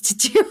always nice to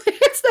do.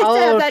 It's nice to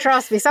have that.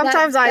 Trust me.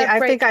 Sometimes I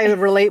think I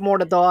relate more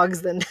to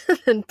dogs than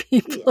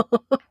people.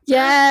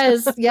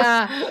 Yes.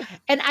 Yeah.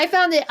 And I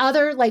found the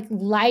other like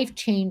life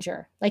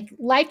changer. And,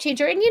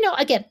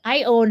 again,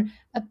 I own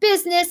a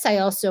business. I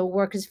also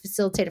work as a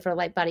facilitator for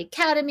Light Body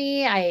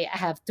Academy. I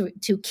have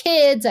two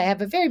kids. I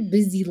have a very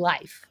busy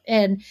life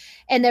and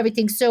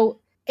everything. So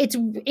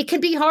it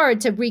can be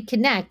hard to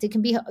reconnect. It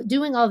can be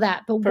doing all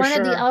that. But one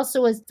of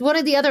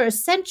the other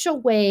essential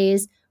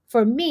ways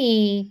for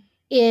me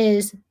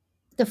is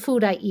the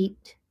food I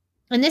eat.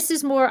 And this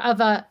is more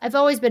of I've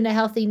always been a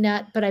healthy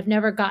nut, but I've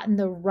never gotten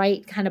the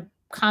right kind of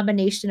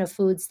combination of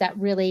foods that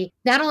really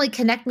not only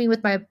connect me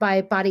with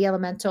my body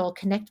elemental,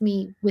 connect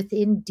me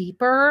within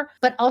deeper,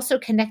 but also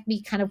connect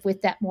me kind of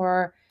with that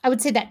more, I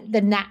would say, that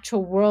the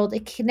natural world.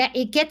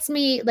 It gets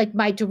me, like,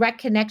 my direct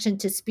connection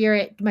to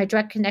spirit, my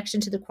direct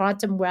connection to the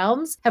quantum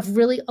realms have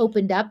really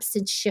opened up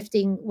since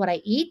shifting what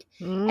I eat.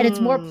 And it's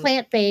more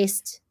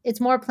plant-based.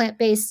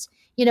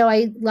 I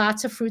eat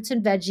lots of fruits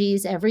and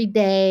veggies every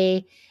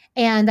day.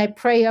 And I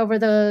pray over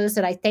those,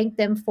 and I thank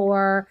them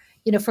for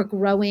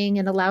growing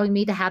and allowing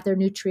me to have their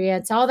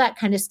nutrients, all that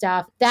kind of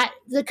stuff.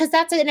 Because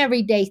that's an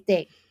everyday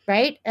thing,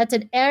 right? That's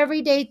an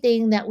everyday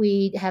thing that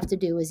we have to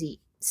do, is eat.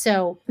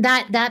 So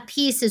that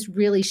piece has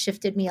really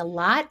shifted me a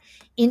lot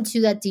into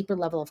that deeper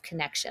level of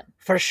connection.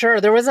 For sure.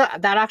 That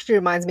actually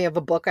reminds me of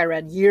a book I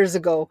read years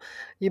ago.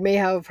 You may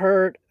have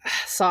heard,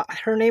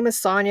 her name is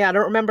Sonia. I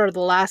don't remember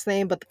the last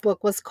name, but the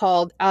book was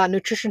called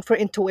Nutrition for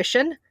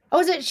Intuition. Oh,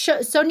 is it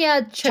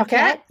Sonia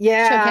Choquette?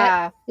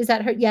 Yeah. Choquette? Is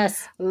that her?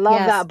 Yes. Love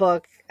that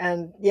book.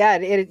 And yeah,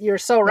 you're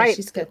so right.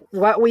 She's good.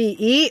 What we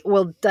eat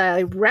will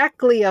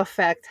directly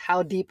affect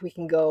how deep we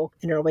can go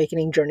in our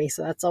awakening journey.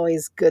 So that's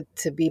always good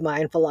to be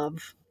mindful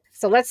of.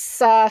 So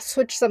let's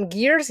switch some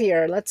gears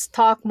here. Let's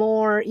talk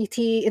more ET,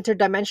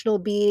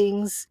 interdimensional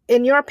beings.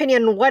 In your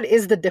opinion, what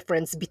is the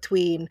difference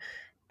between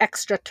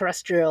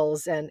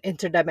extraterrestrials and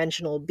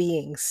interdimensional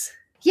beings?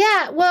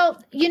 Yeah,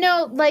 well,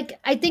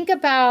 I think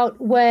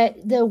about what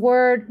the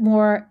word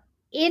more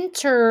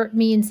inter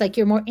means, like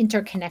you're more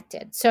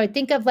interconnected. So I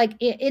think of like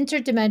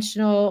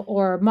interdimensional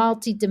or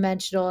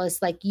multidimensional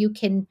as like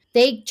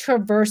they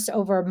traverse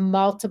over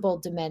multiple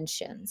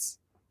dimensions.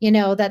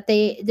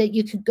 That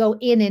you could go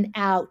in and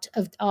out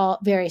of all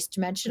various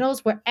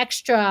dimensionals, where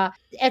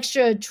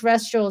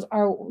extraterrestrials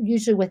are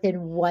usually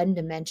within one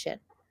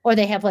dimension, or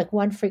they have like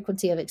one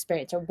frequency of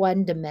experience or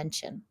one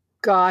dimension.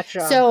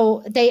 Gotcha.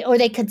 So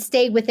they could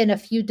stay within a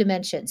few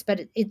dimensions,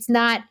 but it's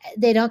not,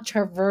 they don't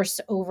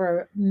traverse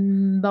over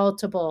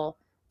multiple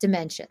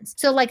dimensions.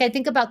 So like I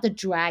think about the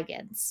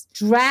dragons.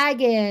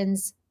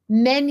 Dragons,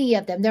 many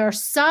of them, there are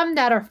some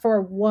that are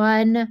for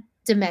one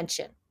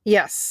dimension.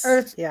 Yes.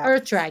 Earth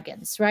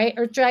dragons, right?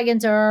 Earth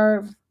dragons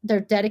they're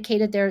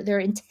dedicated, their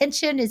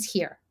intention is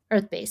here,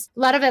 earth-based. A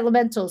lot of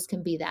elementals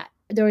can be that.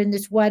 They're in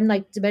this one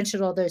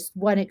dimensional, there's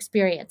one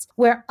experience.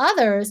 Where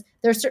others,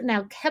 there are certain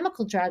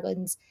alchemical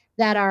dragons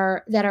that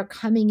are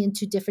coming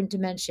into different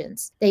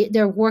dimensions.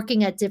 They're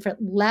working at different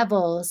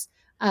levels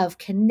of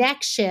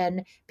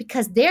connection,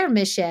 because their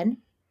mission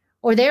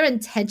or their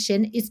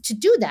intention is to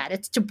do that.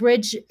 It's to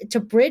bridge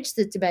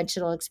the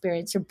dimensional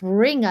experience, to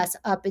bring us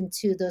up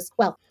into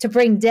to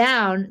bring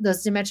down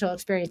those dimensional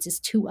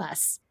experiences to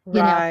us.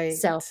 Right.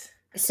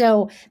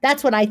 So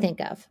that's what I think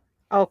of.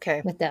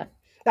 Okay. With them.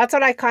 That's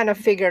what I kind of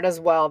figured as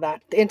well,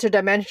 that the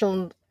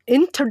interdimensionals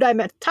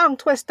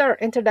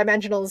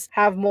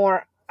have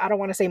more, I don't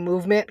want to say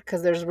movement,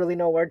 because there's really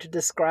no word to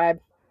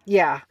describe.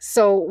 Yeah.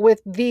 So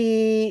with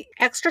the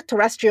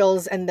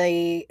extraterrestrials and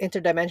the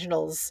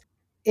interdimensionals,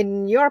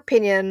 in your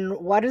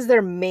opinion, what is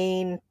their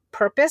main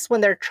purpose when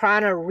they're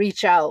trying to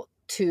reach out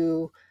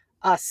to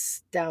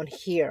us down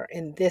here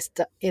in this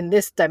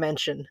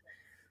dimension?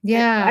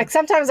 Yeah. Like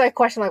sometimes I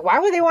question, like, why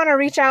would they want to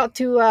reach out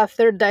to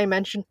third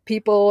dimension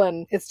people?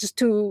 And it's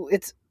just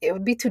it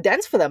would be too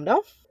dense for them,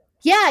 no?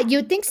 Yeah,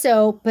 you'd think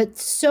so. But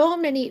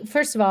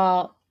first of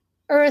all,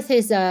 Earth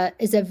is a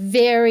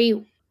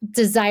very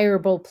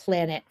desirable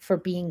planet for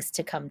beings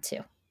to come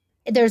to.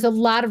 There's a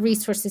lot of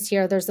resources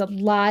here. There's a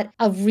lot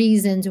of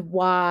reasons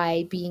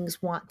why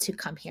beings want to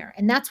come here.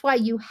 And that's why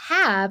you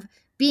have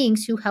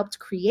beings who helped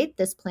create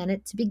this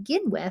planet to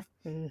begin with,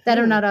 that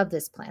are not of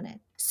this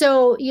planet.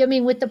 So,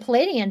 with the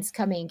Palladians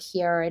coming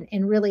here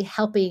and really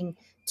helping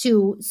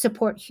to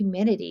support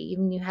humanity,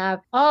 you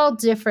have all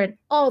different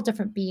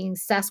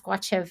beings.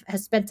 Sasquatch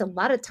has spent a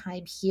lot of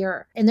time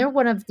here, and they're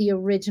one of the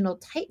original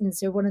Titans.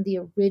 They're one of the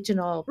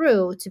original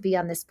crew to be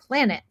on this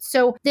planet.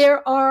 So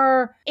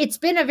it's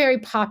been a very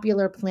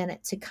popular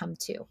planet to come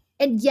to.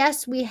 And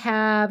yes, we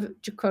have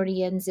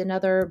Draconians and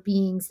other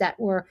beings that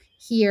were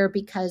here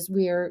because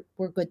we're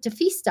good to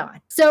feast on.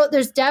 So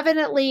there's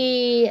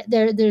definitely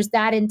there's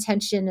that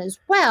intention as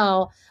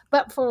well.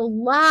 But for a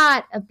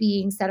lot of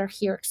beings that are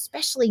here,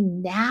 especially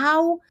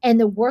now, and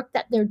the work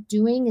that they're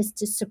doing is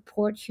to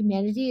support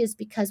humanity, is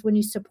because when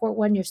you support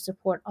one, you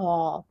support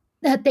all.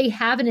 That they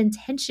have an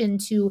intention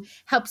to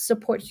help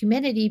support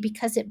humanity,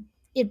 because it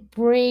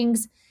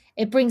brings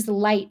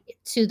light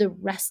to the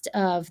rest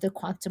of the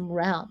quantum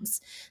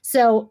realms.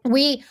 So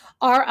we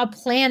are a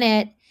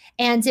planet.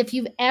 And if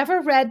you've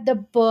ever read the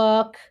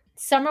book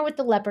Summer with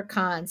the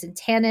Leprechauns and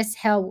Tanis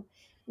Helliwell,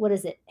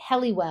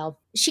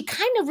 she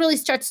kind of really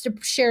starts to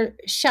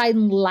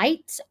shine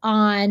light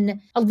on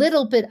a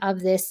little bit of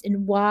this,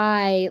 and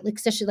why,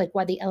 especially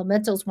why the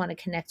elementals want to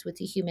connect with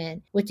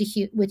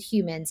with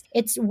humans.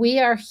 We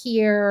are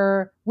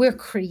here, we're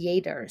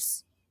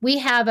creators. We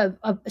have a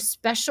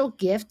special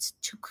gift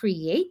to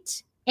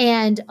create,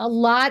 and a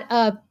lot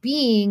of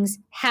beings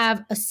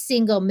have a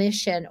single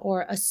mission,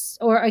 or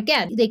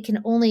again, they can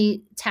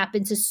only tap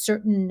into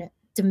certain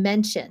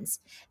dimensions.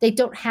 They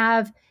don't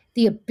have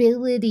the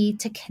ability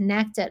to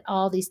connect at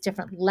all these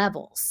different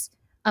levels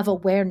of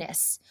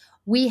awareness.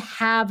 We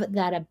have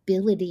that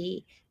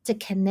ability to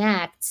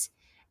connect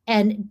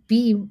and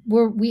we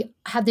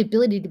have the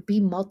ability to be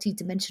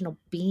multidimensional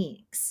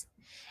beings.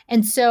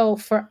 And so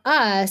for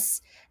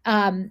us,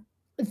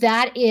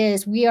 that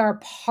is, we are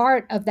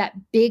part of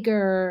that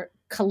bigger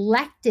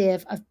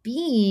collective of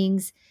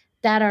beings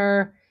that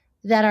are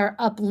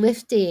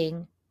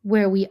uplifting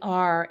where we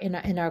are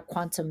in our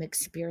quantum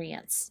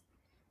experience.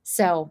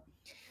 So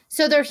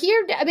they're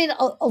here. I mean,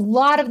 a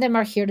lot of them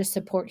are here to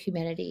support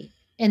humanity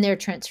in their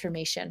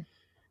transformation.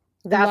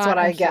 A That's what lot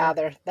are I here.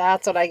 gather.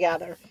 That's what I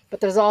gather. But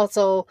there's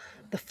also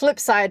the flip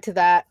side to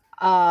that,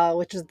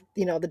 which is,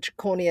 the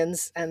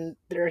draconians, and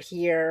they're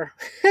here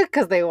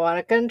because they want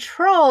to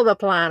control the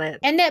planet.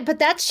 But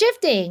that's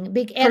shifting.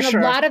 And a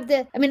sure. lot of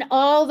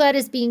all that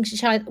is being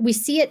shown. We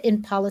see it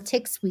in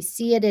politics. We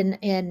see it in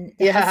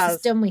the health Yes.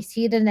 system. We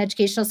see it in the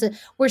educational system.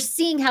 We're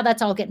seeing how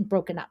that's all getting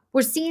broken up.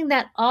 We're seeing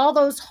that all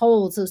those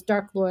holds, those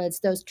dark lords,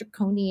 those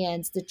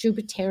draconians, the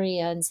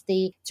Jupiterians,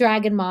 the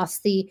dragon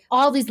moths,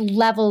 all these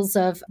levels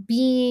of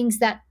beings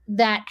that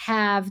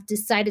have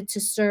decided to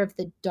serve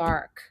the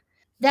dark.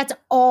 That's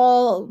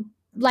all.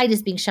 Light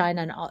is being shown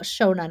on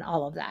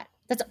all of that.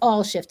 That's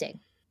all shifting.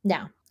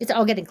 Now it's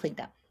all getting cleaned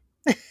up.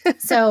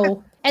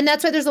 So, and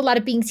that's why there's a lot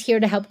of beings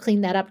here to help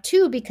clean that up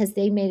too, because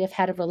they may have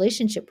had a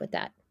relationship with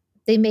that.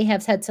 They may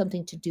have had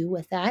something to do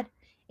with that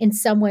in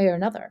some way or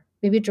another,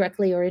 maybe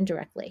directly or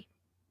indirectly.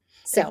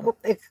 So,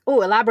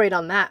 elaborate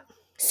on that.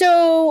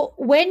 So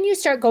when you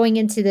start going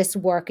into this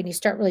work and you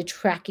start really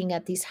tracking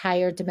at these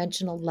higher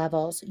dimensional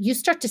levels, you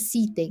start to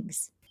see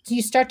things.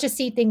 You start to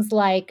see things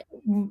like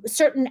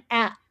certain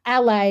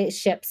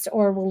allyships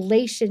or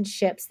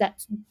relationships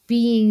that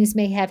beings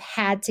may have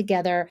had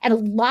together. And a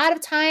lot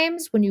of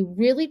times when you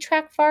really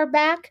track far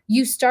back,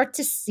 you start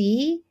to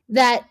see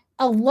that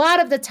a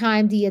lot of the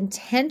time the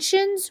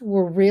intentions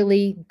were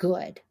really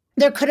good.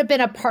 There could have been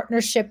a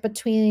partnership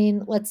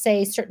between, let's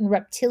say, certain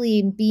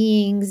reptilian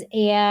beings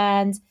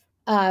and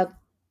the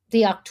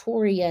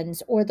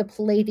Octorians or the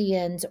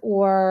Palladians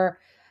or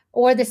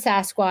the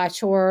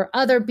Sasquatch or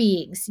other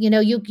beings.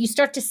 You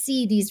start to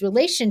see these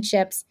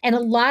relationships, and a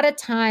lot of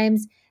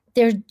times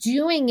they're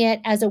doing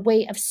it as a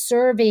way of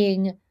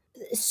serving,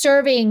 let's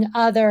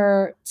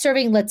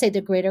say,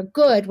 the greater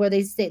good, where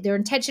they say their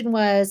intention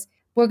was,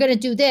 we're going to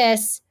do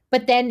this,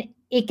 but then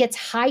it gets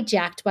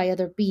hijacked by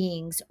other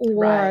beings,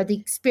 or the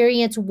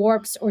experience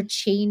warps or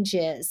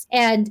changes.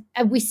 And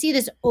we see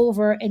this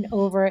over and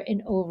over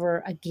and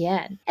over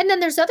again. And then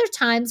there's other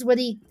times where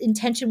the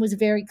intention was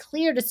very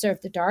clear to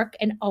serve the dark,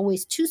 and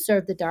always to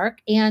serve the dark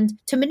and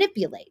to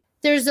manipulate.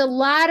 There's a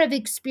lot of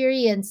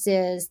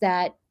experiences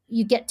that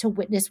you get to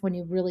witness when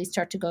you really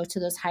start to go to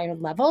those higher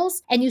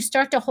levels, and you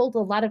start to hold a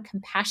lot of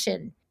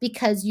compassion,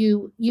 because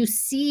you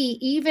see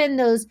even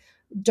those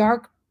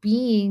dark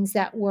beings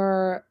that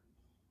were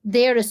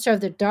there to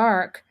serve the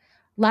dark.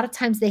 A lot of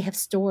times they have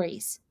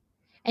stories,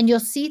 and you'll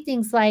see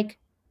things like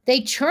they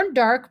turned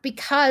dark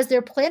because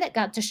their planet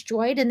got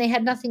destroyed and they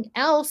had nothing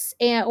else,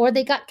 or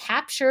they got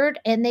captured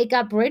and they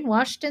got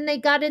brainwashed and they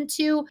got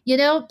into,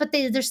 but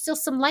there's still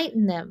some light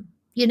in them.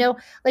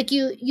 Like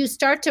you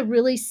start to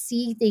really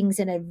see things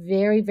in a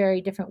very, very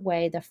different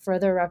way the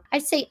further up. I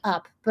say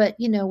up, but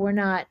we're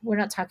not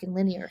talking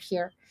linear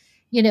here.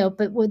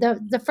 But with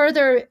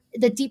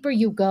the deeper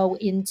you go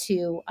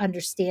into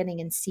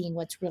understanding and seeing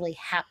what's really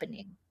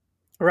happening.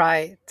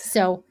 Right.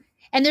 So,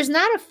 and there's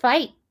not a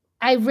fight.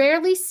 I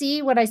rarely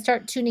see, when I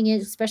start tuning in,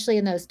 especially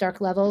in those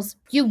dark levels,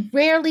 you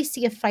rarely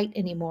see a fight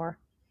anymore.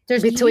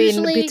 There's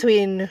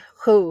between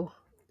who?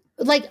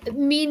 Like,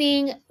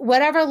 meaning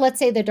whatever, let's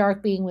say, the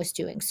dark being was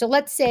doing. So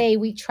let's say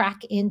we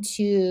track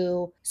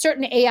into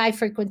certain AI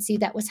frequency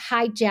that was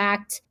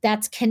hijacked,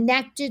 that's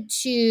connected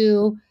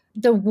to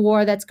the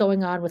war that's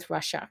going on with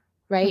Russia,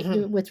 right?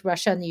 Mm-hmm. With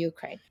Russia and the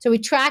Ukraine. So we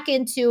track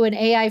into an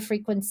AI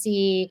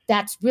frequency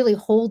that's really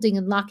holding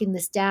and locking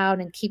this down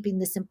and keeping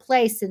this in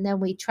place. And then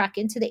we track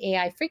into the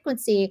AI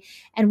frequency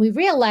and we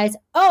realize,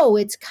 oh,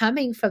 it's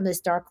coming from this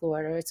Dark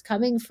Lord, or it's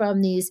coming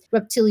from these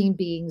reptilian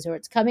beings, or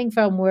it's coming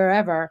from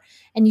wherever.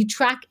 And you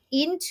track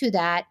into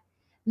that.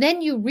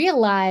 Then you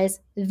realize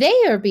they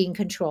are being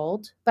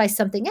controlled by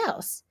something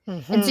else.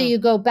 Mm-hmm. And so you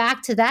go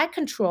back to that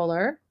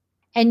controller,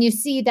 and you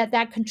see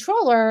that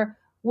controller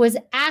was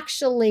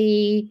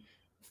actually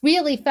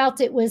really felt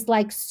it was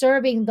like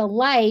serving the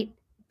light,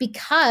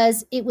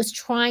 because it was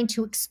trying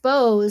to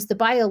expose the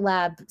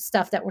biolab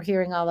stuff that we're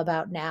hearing all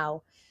about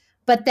now,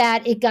 but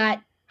that it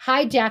got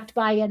hijacked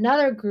by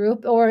another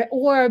group,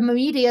 or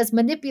media's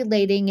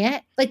manipulating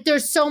it. Like,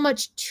 there's so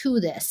much to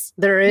this.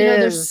 There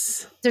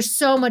is. There's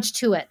so much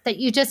to it that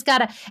you just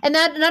gotta, and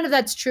that none of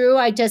that's true.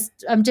 I'm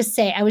just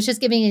saying, I was just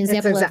giving an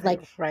example of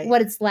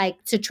what it's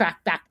like to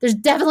track back. There's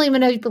definitely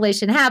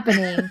manipulation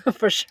happening.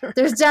 For sure.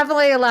 There's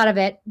definitely a lot of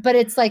it, but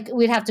it's like,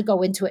 we'd have to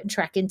go into it and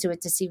track into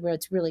it to see where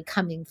it's really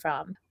coming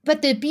from.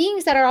 But the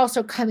beings that are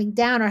also coming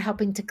down are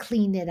helping to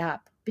clean it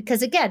up.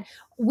 Because again,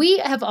 we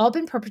have all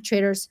been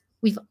perpetrators.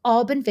 We've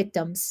all been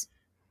victims.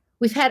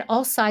 We've had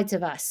all sides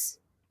of us.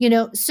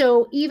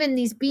 So even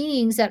these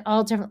beings at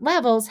all different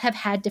levels have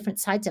had different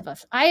sides of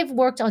us. I've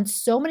worked on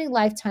so many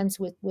lifetimes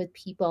with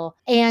people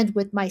and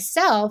with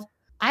myself.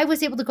 I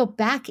was able to go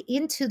back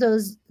into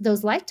those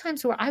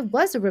lifetimes where I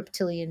was a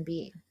reptilian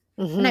being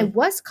and I Hmm.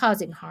 was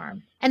causing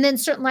harm. And then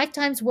certain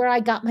lifetimes where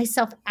I got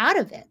myself out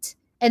of it.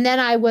 And then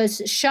I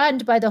was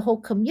shunned by the whole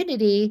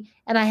community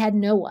and I had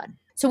no one.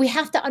 So we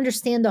have to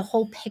understand the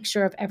whole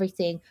picture of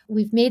everything.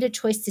 We've made a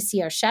choice to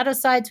see our shadow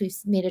sides. We've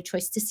made a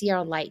choice to see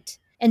our light.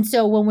 And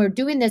so when we're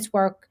doing this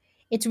work,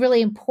 it's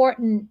really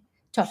important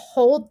to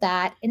hold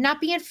that and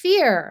not be in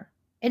fear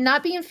and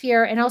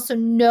also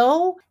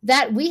know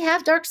that we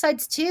have dark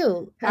sides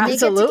too and they get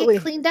to get Absolutely.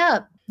 cleaned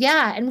up.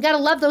 Yeah. And we got to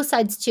love those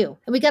sides too.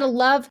 And we got to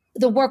love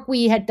the work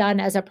we had done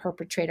as a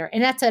perpetrator.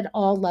 And that's at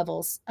all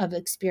levels of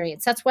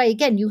experience. That's why,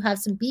 again, you have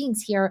some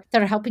beings here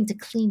that are helping to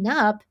clean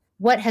up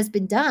what has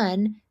been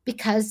done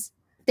because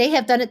they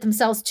have done it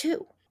themselves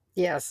too.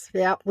 Yes,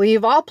 yeah,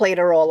 we've all played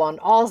a role on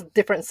all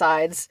different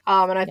sides.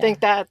 And I Yeah. think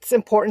that's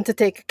important to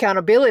take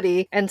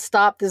accountability and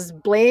stop this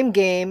blame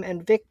game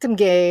and victim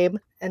game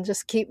and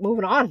just keep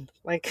moving on.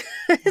 Like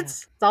Yeah.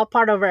 it's all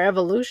part of our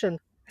evolution.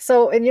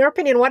 So, in your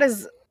opinion,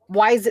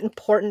 why is it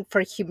important for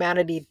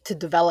humanity to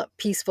develop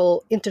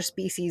peaceful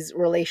interspecies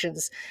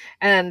relations?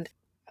 And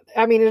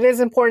I mean, it is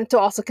important to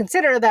also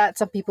consider that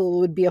some people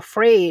would be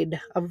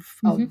afraid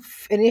Mhm.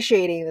 of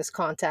initiating this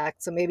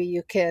contact. So maybe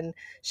you can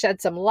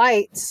shed some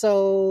light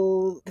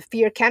so the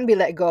fear can be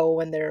let go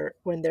when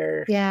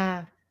they're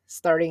Yeah.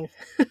 starting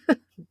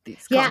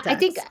these Yeah, I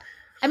think contacts.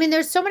 I mean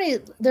there's so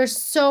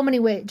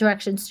many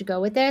directions to go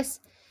with this.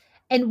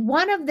 And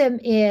one of them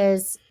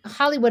is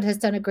Hollywood has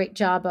done a great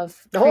job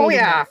of Oh creating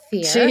yeah. that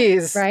fear,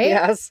 Jeez. right?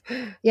 Yes.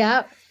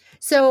 Yeah.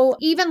 So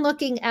even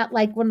looking at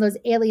like one of those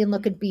alien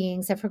looking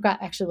beings, I forgot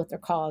actually what they're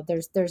called.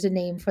 There's a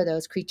name for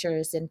those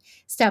creatures and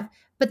stuff.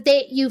 But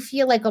you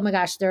feel like, oh my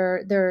gosh,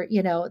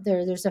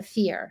 there's a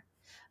fear.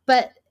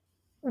 But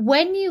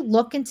when you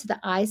look into the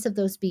eyes of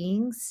those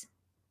beings,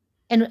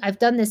 and I've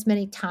done this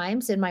many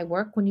times in my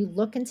work, when you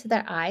look into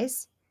their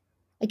eyes,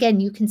 again,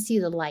 you can see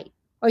the light,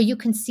 or you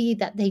can see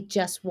that they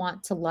just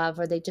want to love,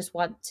 or they just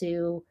want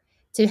to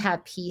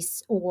have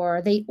peace,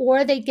 or they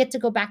get to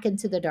go back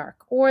into the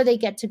dark, or they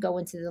get to go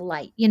into the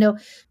light.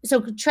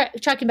 So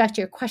tracking back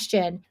to your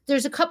question,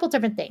 there's a couple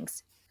different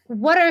things.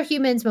 What are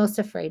humans most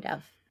afraid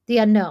of? The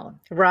unknown,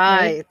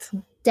 right?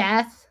 Right.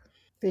 Death.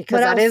 Because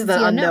What that else is is the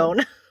the unknown?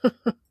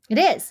 unknown. It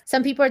is.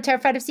 Some people are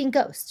terrified of seeing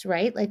ghosts,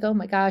 right? Like, oh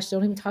my gosh,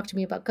 don't even talk to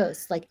me about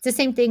ghosts. Like, it's the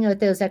same thing with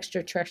those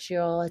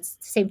extraterrestrial. It's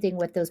the same thing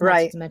with those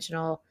Right.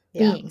 multidimensional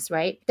Yeah. beings,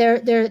 right?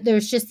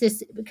 There's just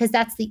this because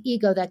that's the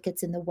ego that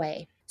gets in the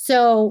way.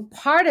 So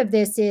part of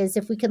this is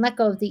if we can let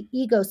go of the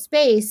ego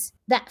space,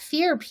 that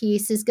fear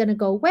piece is going to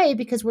go away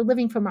because we're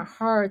living from our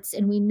hearts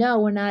and we know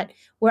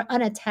we're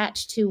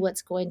unattached to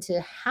what's going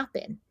to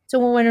happen. So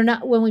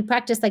when we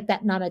practice like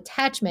that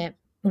non-attachment,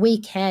 we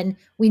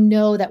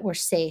know that we're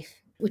safe.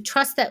 We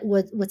trust that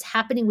what's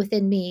happening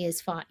within me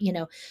is fine.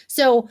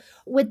 So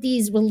with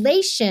these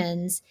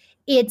relations,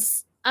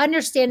 it's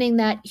understanding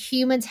that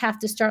humans have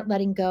to start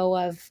letting go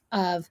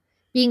of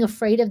being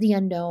afraid of the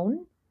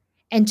unknown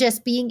and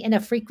just being in a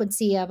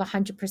frequency of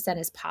 100%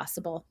 as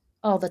possible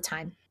all the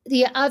time.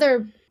 The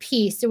other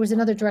piece, there was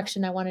another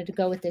direction I wanted to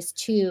go with this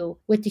too,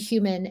 with the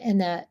human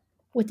and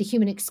with the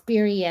human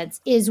experience,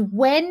 is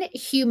when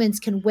humans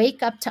can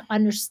wake up to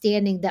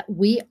understanding that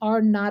we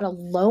are not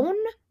alone,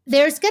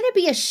 there's going to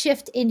be a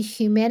shift in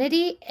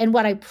humanity. And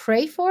what I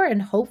pray for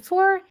and hope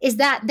for is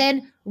that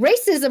then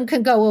racism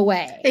can go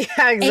away.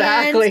 Yeah, And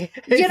exactly.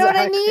 you know what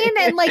I Exactly. mean?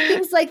 And like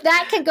things like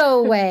that can go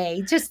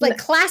away, just like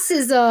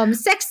classism,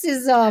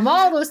 sexism,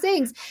 all those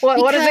things. What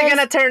is it Because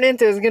gonna turn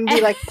into? Is it gonna be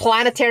like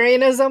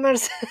planetarianism or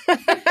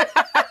something?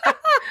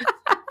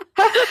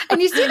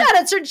 and you see that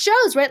at certain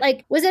shows, right?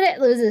 Like, was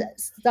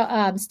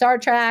it Star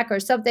Trek or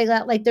something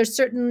like there's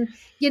certain,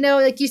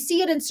 like you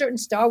see it in certain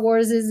Star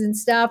Warses and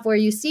stuff where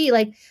you see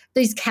like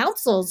these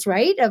councils,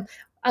 right?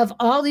 Of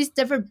all these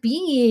different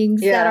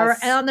beings that are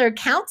Yes. on their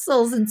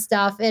councils and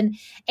stuff. And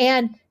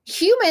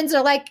humans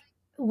are like,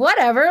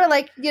 whatever,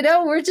 like,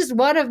 we're just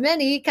one of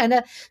many kind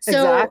of. So,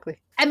 Exactly.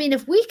 I mean,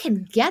 if we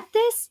can get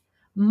this,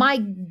 my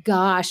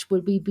gosh,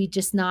 would we be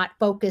just not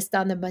focused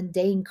on the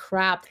mundane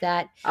crap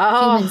that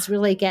Oh, humans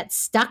really get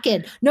stuck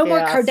in? No more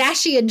yes.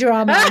 Kardashian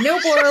drama, no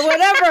more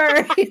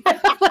whatever.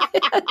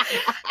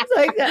 It's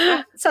like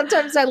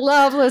sometimes I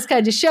love those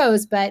kind of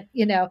shows, but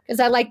because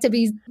I like to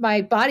be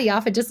my body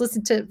off and just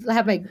listen to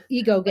have my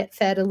ego get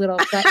fed a little.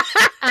 But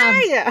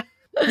Yeah.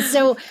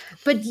 so,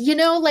 but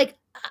like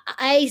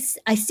I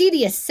see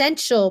the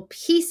essential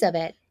piece of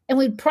it, and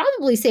we'd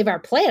probably save our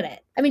planet.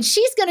 I mean,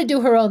 she's going to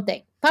do her own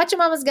thing.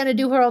 Pachamama's going to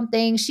do her own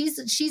thing.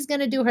 She's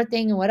going to do her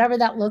thing, and whatever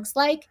that looks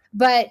like.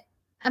 But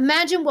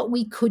imagine what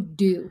we could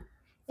do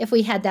if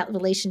we had that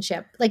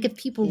relationship. Like if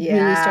people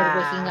really started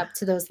waking Yeah. up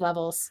to those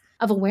levels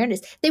of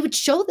awareness, they would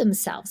show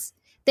themselves.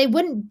 They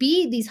wouldn't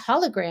be these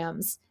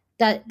holograms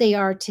that they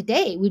are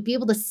today. We'd be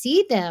able to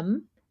see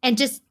them and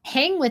just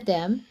hang with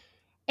them.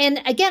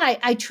 And again,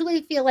 I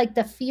truly feel like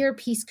the fear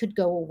piece could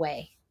go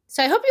away.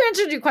 So I hope you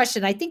answered your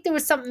question. I think there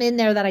was something in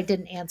there that I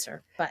didn't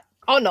answer, but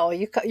Oh no,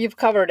 you've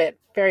covered it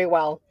very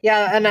well.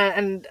 Yeah, okay.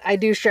 and I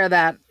do share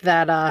that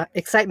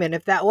excitement.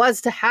 If that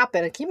was to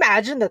happen, can you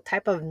imagine the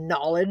type of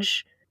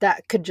knowledge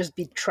that could just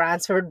be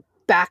transferred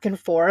back and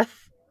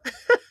forth?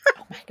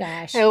 Oh my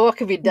gosh. And what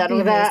could be It'd done be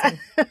with that? amazing.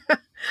 It would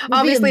be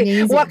Obviously, what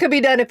amazing. could be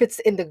done if it's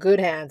in the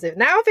good hands? If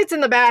it's in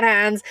the bad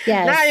hands,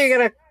 now you're Yes.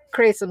 gonna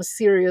create some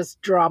serious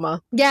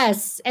drama.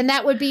 Yes. And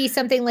that would be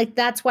something like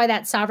that's why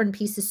that sovereign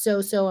piece is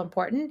so, so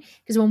important.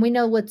 Because when we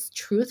know what's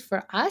truth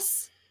for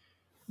us,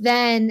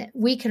 then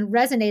we can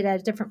resonate at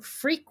a different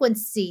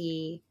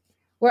frequency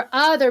where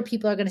other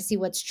people are going to see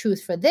what's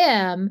truth for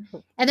them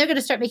and they're going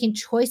to start making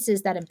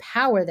choices that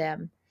empower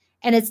them.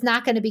 And it's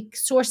not going to be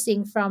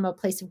sourcing from a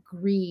place of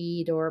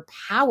greed or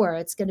power.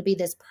 It's going to be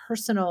this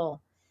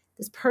personal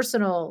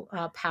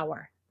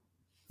power.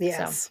 So,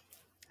 Yes,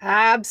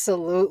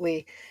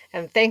 absolutely.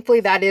 And thankfully,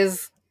 that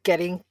is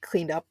getting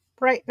cleaned up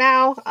right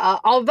now.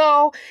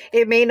 Although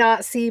it may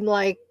not seem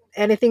like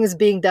anything is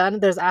being done,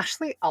 there's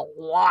actually a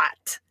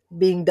lot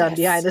being done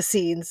behind yes, the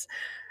scenes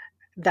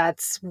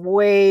that's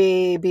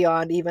way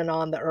beyond even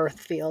on the earth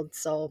field.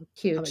 So I'm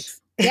huge.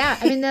 Yeah,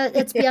 I mean,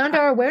 it's yeah, beyond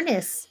our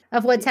awareness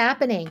of what's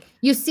happening.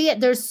 You see it.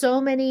 There's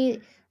so many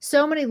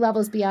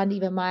levels beyond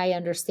even my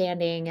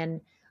understanding,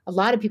 and a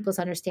lot of people's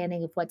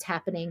understanding of what's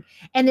happening.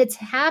 And it's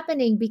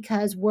happening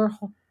because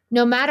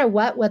no matter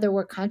what, whether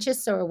we're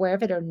conscious or aware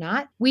of it or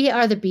not, we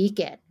are the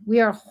beacon. We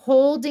are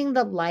holding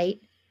the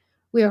light.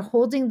 We are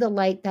holding the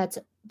light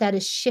that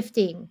is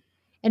shifting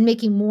and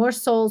making more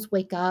souls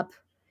wake up.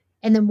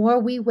 And the more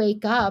we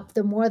wake up,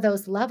 the more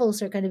those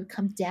levels are going to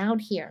come down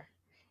here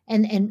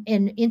and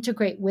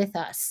integrate with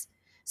us.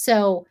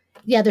 So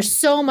yeah, there's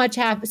so much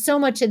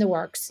in the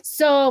works,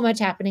 so much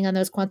happening on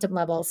those quantum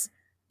levels.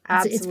 It's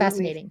absolutely.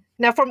 fascinating.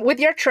 Now, from with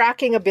your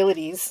tracking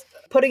abilities,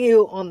 putting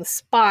you on the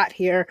spot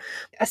here,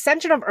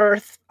 ascension of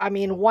Earth. I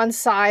mean, one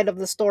side of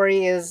the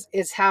story is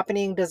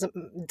happening.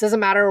 Doesn't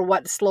matter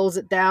what slows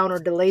it down or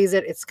delays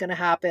it. It's going to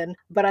happen.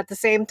 But at the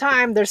same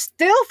time, there's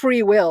still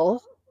free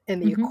will in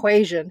the Hmm.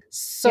 equation. Yep.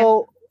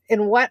 So,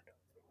 in what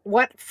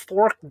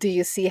fork do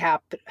you see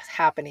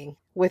happening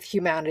with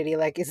humanity?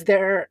 Like, is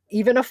there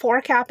even a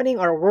fork happening,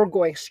 or we're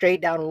going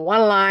straight down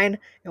one line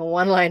and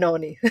one line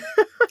only?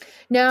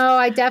 No,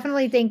 I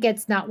definitely think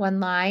it's not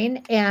one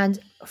line. And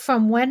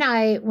from when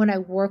I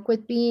work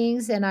with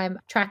beings and I'm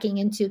tracking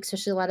into,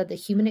 especially a lot of the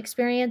human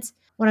experience,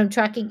 when I'm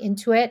tracking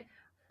into it,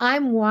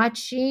 I'm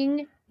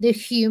watching the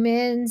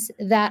humans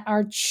that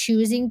are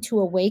choosing to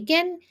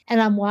awaken, and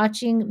I'm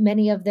watching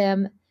many of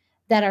them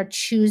that are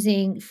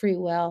choosing free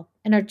will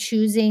and are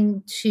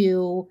choosing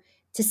to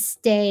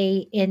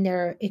stay in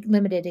their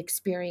limited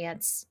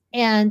experience.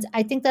 And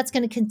I think that's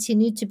going to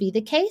continue to be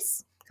the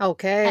case. I,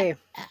 Okay.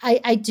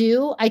 I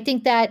do. I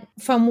think that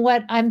from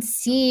what I'm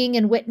seeing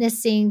and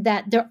witnessing,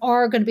 that there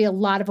are going to be a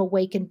lot of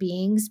awakened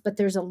beings, but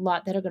there's a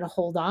lot that are going to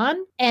hold on,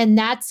 and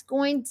that's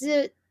going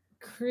to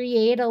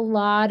create a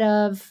lot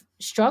of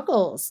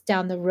struggles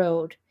down the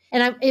road.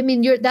 And I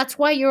mean, that's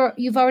why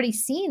you've already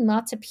seen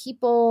lots of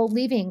people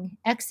leaving,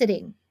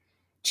 exiting,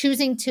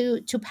 choosing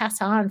to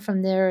pass on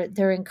from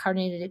their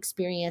incarnated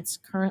experience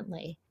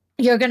currently.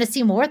 You're going to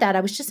see more of that. I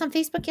was just on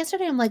Facebook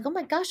yesterday. I'm like, oh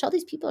my gosh, all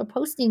these people are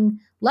posting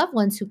loved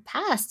ones who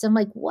passed. I'm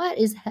like, what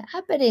is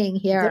happening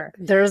here?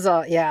 There's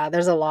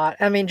a lot.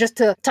 I mean, just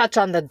to touch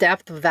on the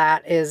depth of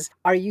that is,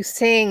 are you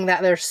saying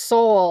that their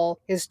soul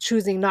is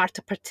choosing not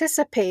to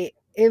participate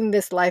in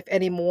this life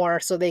anymore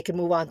so they can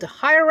move on to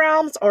higher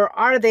realms, or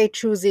are they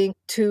choosing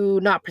to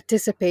not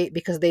participate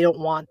because they don't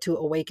want to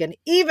awaken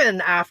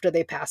even after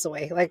they pass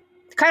away? Like,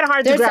 kind of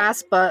hard to There's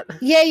grasp, but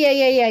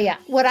yeah.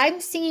 What I'm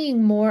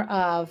seeing more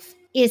of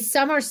is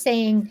some are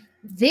saying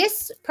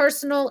this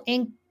personal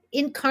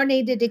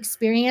incarnated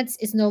experience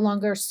is no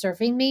longer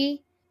serving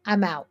me.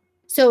 I'm out.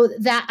 So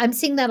that I'm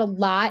seeing that a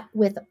lot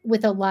with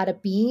a lot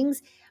of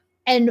beings,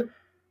 and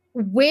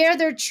where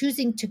they're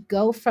choosing to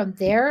go from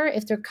there,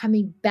 if they're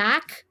coming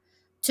back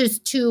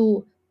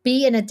to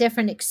be in a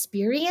different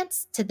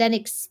experience, to then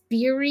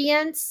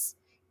experience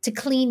to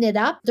clean it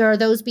up. There are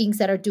those beings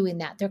that are doing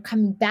that. They're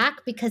coming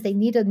back because they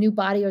need a new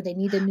body or they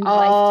need a new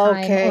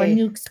lifetime or a okay.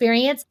 new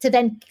experience to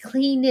then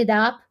clean it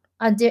up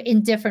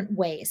in different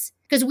ways.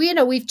 Because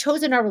we've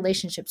chosen our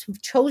relationships,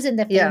 we've chosen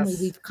the family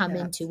Yes. we've come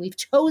into, Yes. we've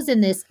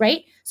chosen this,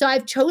 right? So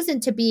I've chosen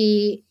to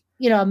be,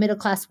 a middle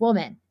class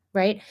woman,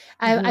 right?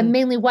 I'm Hmm.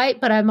 mainly white,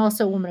 but I'm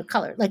also a woman of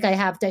color. Like I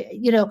have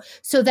to,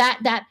 so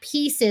that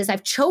piece is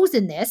I've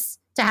chosen this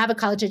to have a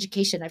college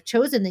education. I've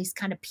chosen these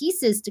kind of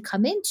pieces to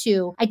come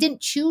into. I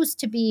didn't choose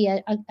to be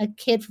a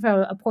kid from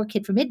a poor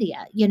kid from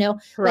India, like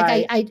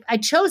Right. I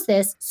chose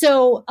this.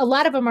 So a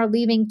lot of them are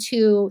leaving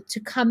to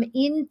come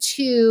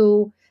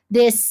into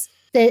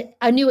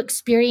a new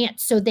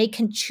experience so they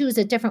can choose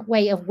a different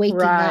way of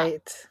waking up.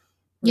 Right.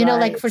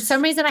 Like Right. for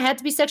some reason I had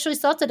to be sexually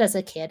assaulted as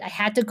a kid. I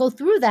had to go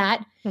through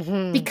that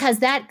Hmm. because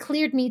that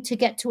cleared me to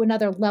get to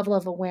another level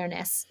of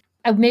awareness.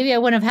 Maybe I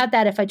wouldn't have had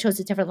that if I chose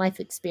a different life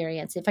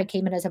experience, if I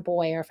came in as a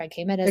boy or if I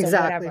came in as a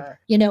Exactly. whatever.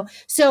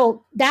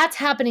 So that's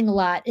happening a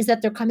lot, is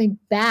that they're coming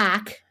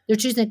back. They're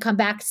choosing to come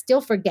back,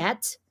 still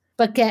forget,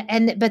 but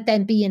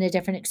then be in a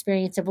different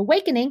experience of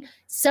awakening.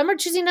 Some are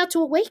choosing not to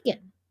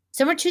awaken.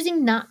 Some are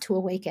choosing not to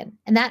awaken.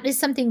 And that is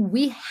something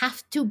we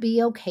have to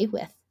be okay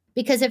with.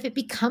 Because if it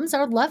becomes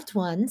our loved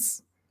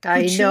ones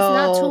who choose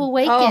not to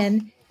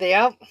awaken,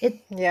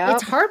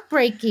 it's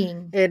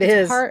heartbreaking.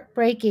 It's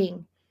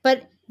heartbreaking.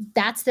 But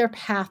that's their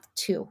path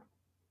too,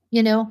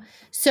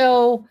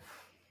 So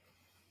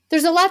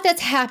there's a lot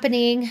that's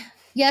happening.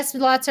 Yes,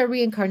 lots are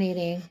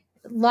reincarnating.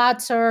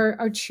 Lots are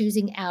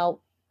choosing out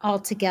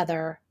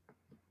altogether.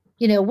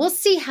 We'll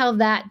see how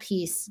that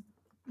piece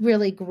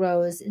really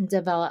grows and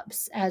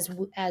develops as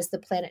the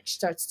planet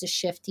starts to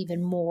shift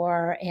even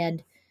more.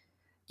 And,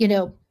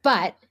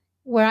 but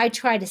where I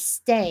try to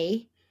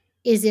stay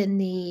is in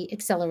the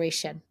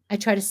acceleration. I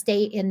try to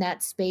stay in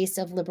that space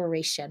of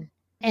liberation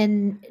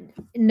and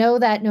know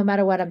that no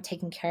matter what, I'm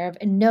taken care of,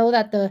 and know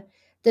that the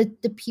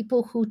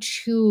people who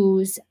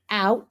choose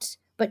out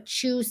but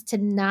choose to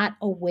not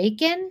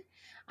awaken,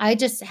 I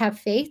just have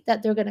faith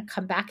that they're going to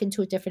come back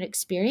into a different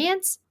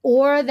experience,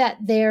 or that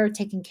they're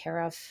taken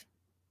care of.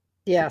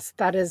 Yes,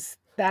 that is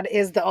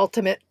the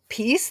ultimate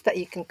piece that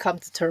you can come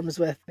to terms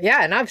with.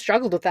 Yeah, and I've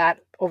struggled with that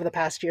over the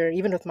past year,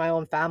 even with my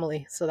own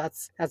family. So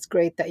that's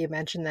great that you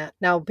mentioned that.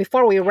 Now,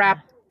 before we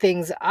wrap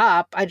things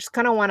up, I just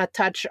kind of want to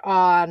touch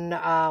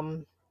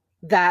on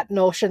that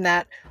notion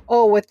that,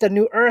 with the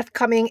new earth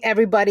coming,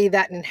 everybody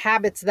that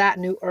inhabits that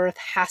new earth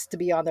has to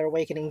be on their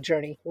awakening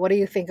journey. What do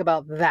you think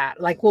about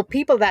that? Like, will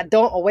people that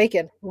don't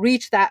awaken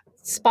reach that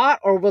spot,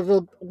 or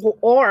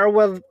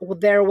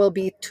there will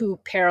be two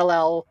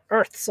parallel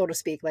earths, so to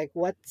speak? Like,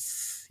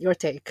 what's your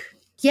take?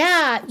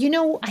 Yeah,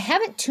 I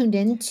haven't tuned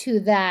into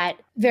that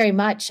very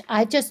much.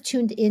 I just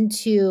tuned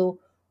into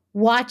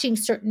watching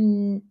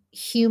certain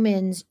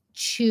humans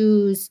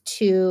choose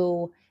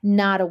to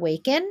not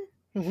awaken.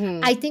 Mm-hmm.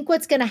 I think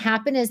what's going to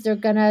happen is they're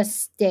going to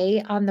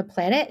stay on the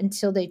planet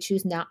until they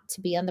choose not to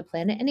be on the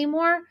planet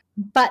anymore,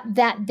 but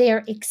that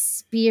their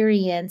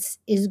experience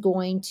is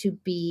going to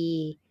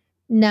be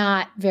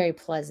not very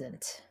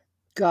pleasant.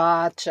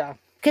 Gotcha.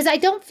 Because I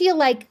don't feel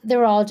like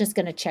they're all just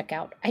going to check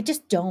out. I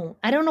just don't.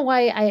 I don't know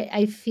why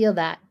I feel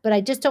that, but I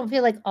just don't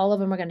feel like all of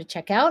them are going to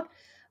check out.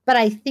 But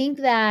I think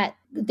that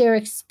their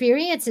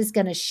experience is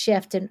going to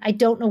shift, and I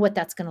don't know what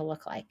that's going to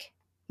look like.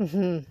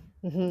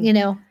 Mm-hmm.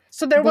 Mm-hmm.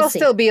 So there We'll will see.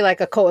 still be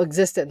like a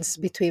coexistence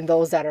between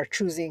those that are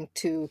choosing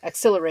to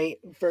accelerate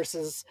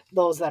versus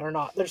those that are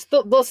not.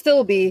 There'll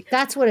still be.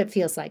 That's what it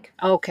feels like.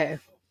 Okay.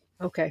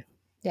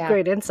 Yeah.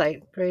 Great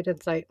insight.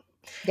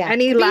 Yeah. It'd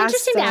be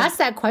interesting to ask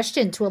that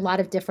question to a lot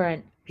of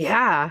different.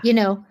 Yeah.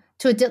 To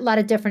a lot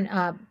of different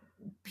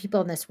people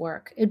in this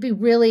work. It'd be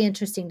really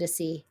interesting to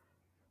see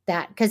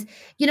that, because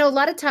a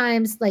lot of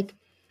times,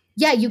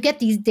 you get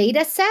these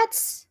data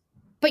sets,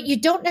 but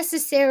you don't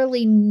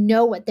necessarily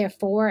know what they're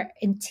for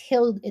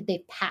until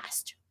they've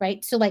passed,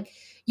 right? So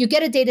you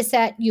get a data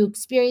set, you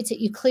experience it,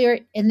 you clear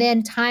it, and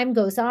then time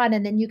goes on,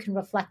 and then you can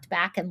reflect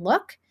back and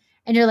look,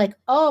 and you're like,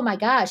 oh my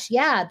gosh,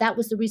 yeah, that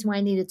was the reason why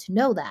I needed to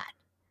know that.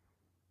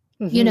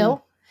 Mm-hmm.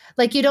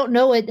 You don't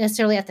know it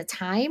necessarily at the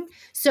time.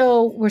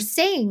 So we're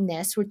saying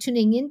this, we're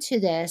tuning into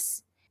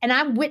this, and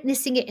I'm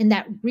witnessing it in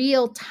that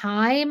real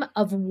time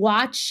of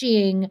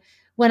watching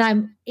when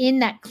I'm in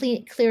that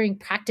clearing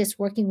practice,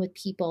 working with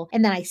people.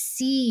 And then I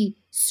see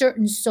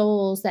certain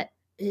souls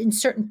in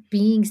certain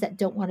beings that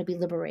don't want to be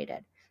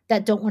liberated,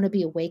 that don't want to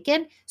be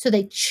awakened. So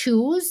they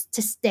choose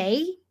to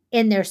stay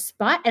in their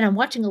spot. And I'm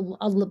watching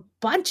a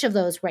bunch of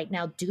those right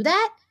now do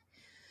that.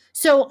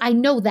 So I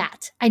know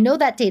that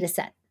data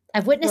set.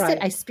 I've witnessed it.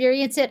 I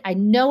experience it. I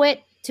know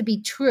it to be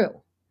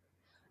true.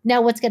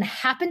 Now, what's going to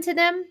happen to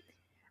them,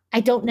 I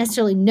don't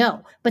necessarily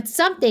know. But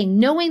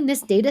knowing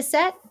this data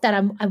set, that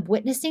I'm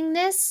witnessing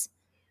this,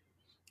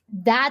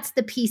 that's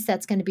the piece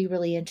that's going to be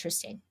really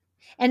interesting.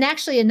 And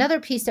actually, another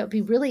piece that would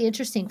be really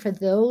interesting for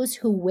those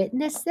who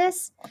witness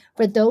this,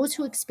 for those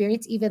who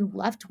experience even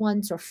loved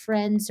ones or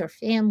friends or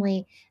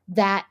family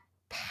that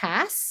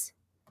pass,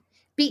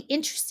 be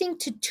interesting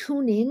to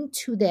tune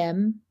into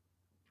them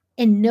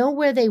and know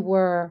where they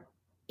were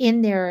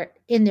in their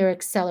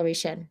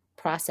acceleration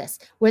process,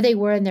 where they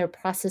were in their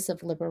process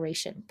of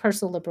liberation,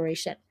 personal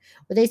liberation.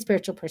 Were they a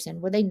spiritual person?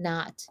 Were they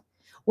not?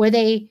 Were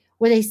they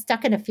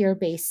stuck in a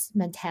fear-based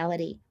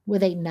mentality? Were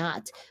they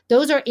not?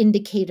 Those are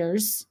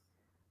indicators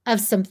of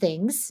some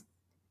things,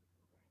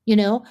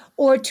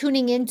 or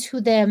tuning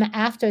into them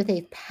after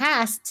they've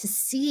passed to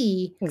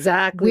see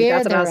exactly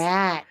where they're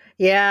at.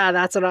 Yeah,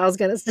 that's what I was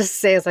going to just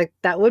say. It's like,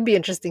 that would be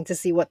interesting to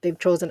see what they've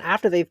chosen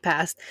after they've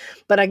passed.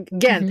 But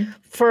again,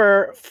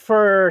 for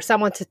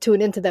someone to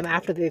tune into them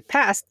after they've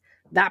passed,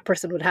 that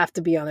person would have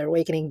to be on their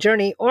awakening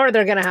journey, or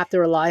they're going to have to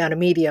rely on a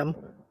medium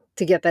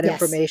to get that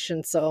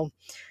information. So,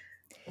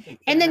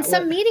 and then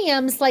some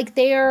mediums,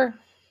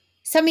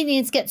 some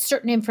mediums get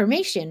certain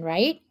information,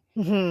 right?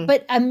 Mm-hmm.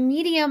 But a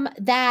medium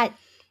that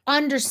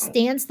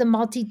understands the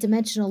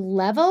multidimensional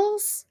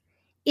levels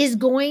is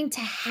going to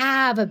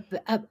have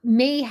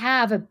may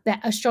have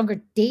a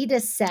stronger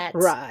data set,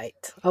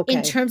 right? Okay.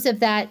 In terms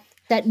of that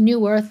that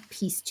new earth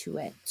piece to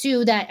it.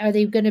 To that, are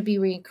they going to be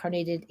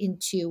reincarnated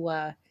into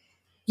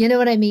you know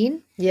what I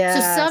mean? Yes.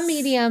 So some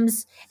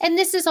mediums, and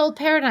this is old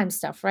paradigm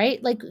stuff,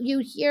 right? Like you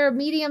hear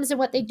mediums and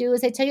what they do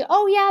is they tell you,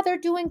 oh yeah, they're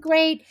doing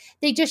great.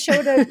 They just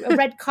showed a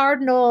red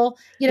cardinal,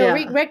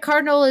 red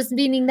cardinal is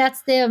meaning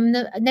that's them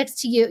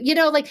next to you.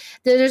 Like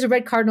there's a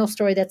red cardinal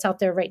story that's out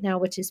there right now,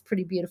 which is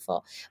pretty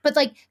beautiful. But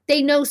like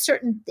they know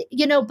certain,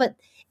 but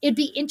it'd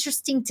be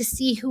interesting to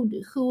see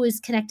who is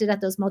connected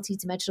at those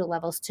multidimensional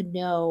levels to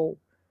know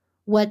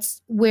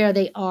where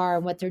they are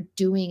and what they're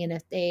doing, and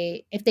if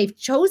they've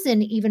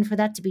chosen even for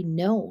that to be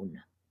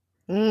known.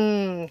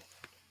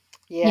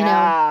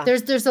 Yeah.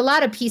 There's a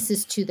lot of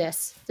pieces to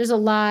this. There's a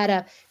lot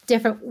of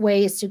different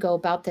ways to go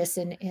about this,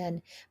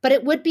 but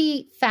it would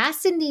be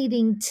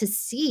fascinating to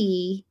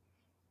see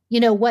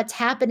what's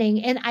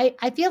happening. And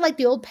I feel like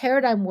the old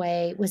paradigm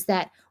way was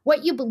that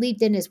what you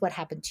believed in is what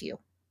happened to you.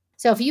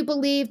 So if you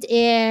believed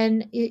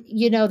in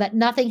that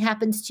nothing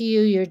happens to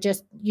you,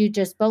 you're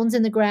just bones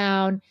in the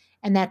ground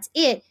and that's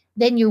it,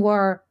 then you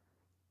were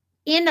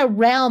in a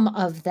realm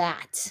of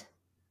that.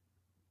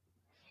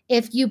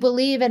 If you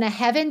believe in a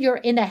heaven, you're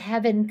in a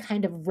heaven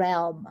kind of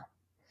realm.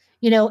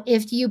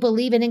 If you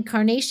believe in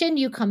incarnation,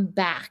 you come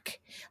back.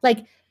 Like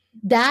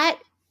that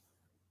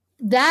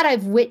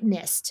I've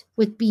witnessed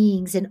with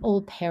beings in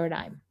old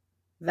paradigm.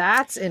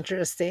 That's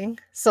interesting.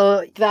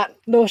 So that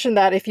notion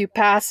that if you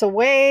pass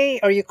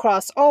away or you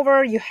cross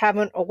over, you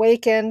haven't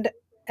awakened,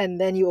 and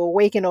then you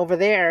awaken over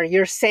there,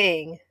 you're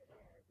saying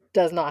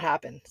does not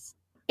happen.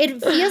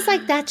 It feels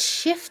like that's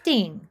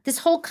shifting. This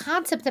whole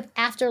concept of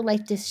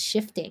afterlife is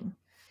shifting.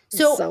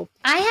 So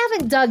I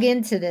haven't dug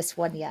into this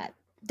one yet.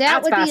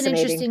 That would be an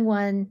interesting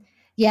one.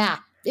 Yeah.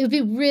 It would be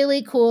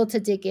really cool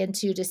to dig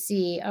into to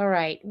see, all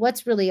right,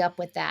 what's really up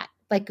with that?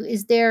 Like,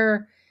 is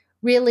there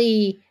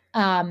really,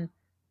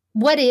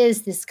 what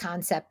is this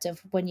concept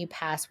of when you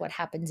pass, what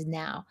happens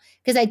now?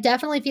 Because I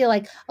definitely feel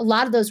like a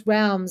lot of those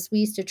realms, we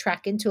used to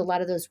track into a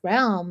lot of those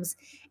realms,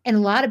 and a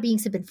lot of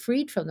beings have been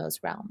freed from those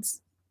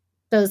realms.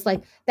 Those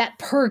like that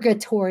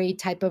purgatory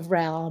type of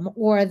realm,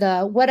 or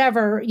the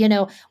whatever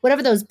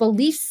those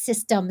belief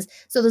systems.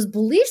 So those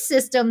belief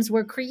systems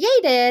were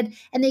created,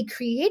 and they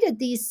created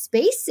these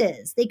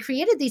spaces. They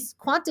created these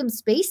quantum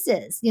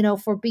spaces,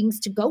 for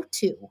beings to go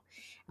to.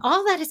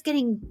 All that is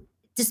getting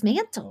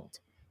dismantled.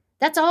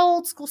 That's all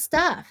old school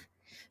stuff.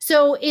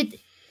 So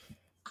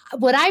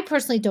what I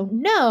personally don't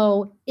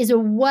know is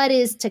what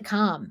is to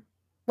come,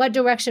 what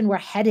direction we're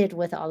headed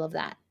with all of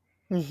that.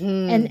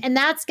 Mm-hmm. And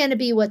that's going to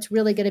be what's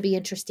really going to be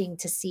interesting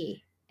to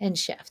see and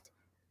shift.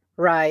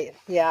 Right.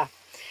 Yeah.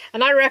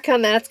 And I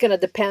reckon that's going to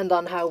depend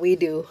on how we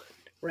do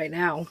right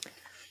now.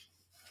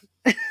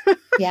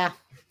 Yeah.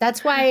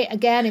 That's why,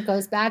 again, it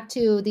goes back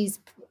to these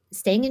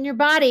staying in your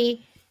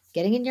body,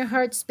 getting in your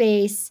heart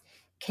space,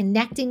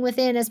 connecting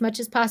within as much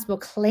as possible,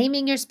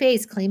 claiming your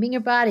space, claiming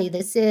your body.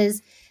 This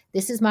is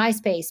my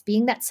space,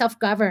 being that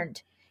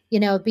self-governed,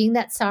 being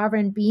that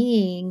sovereign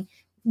being.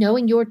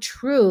 Knowing your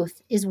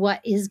truth is what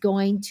is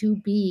going to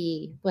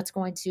be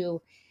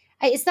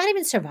it's not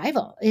even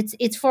survival.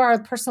 It's for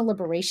our personal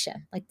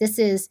liberation. Like this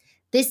is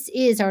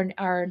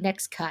our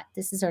next cut.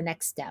 This is our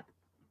next step.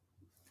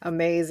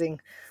 Amazing.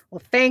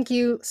 Well, thank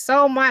you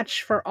so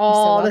much for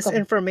all this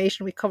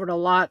information. We covered a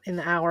lot in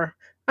the hour.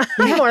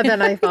 Yeah. More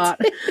than I thought.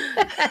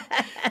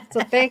 So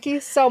thank you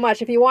so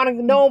much. If you want to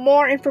know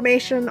more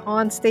information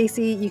on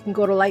Stacy, you can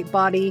go to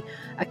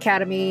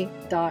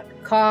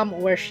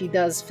lightbodyacademy.com, where she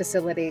does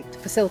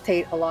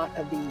facilitate a lot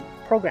of the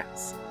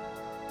programs.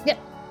 Yep.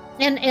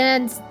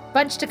 And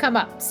bunch to come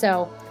up.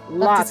 So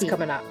lots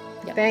coming up.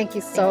 Yep. Thank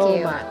you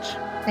so much.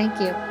 Thank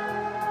you.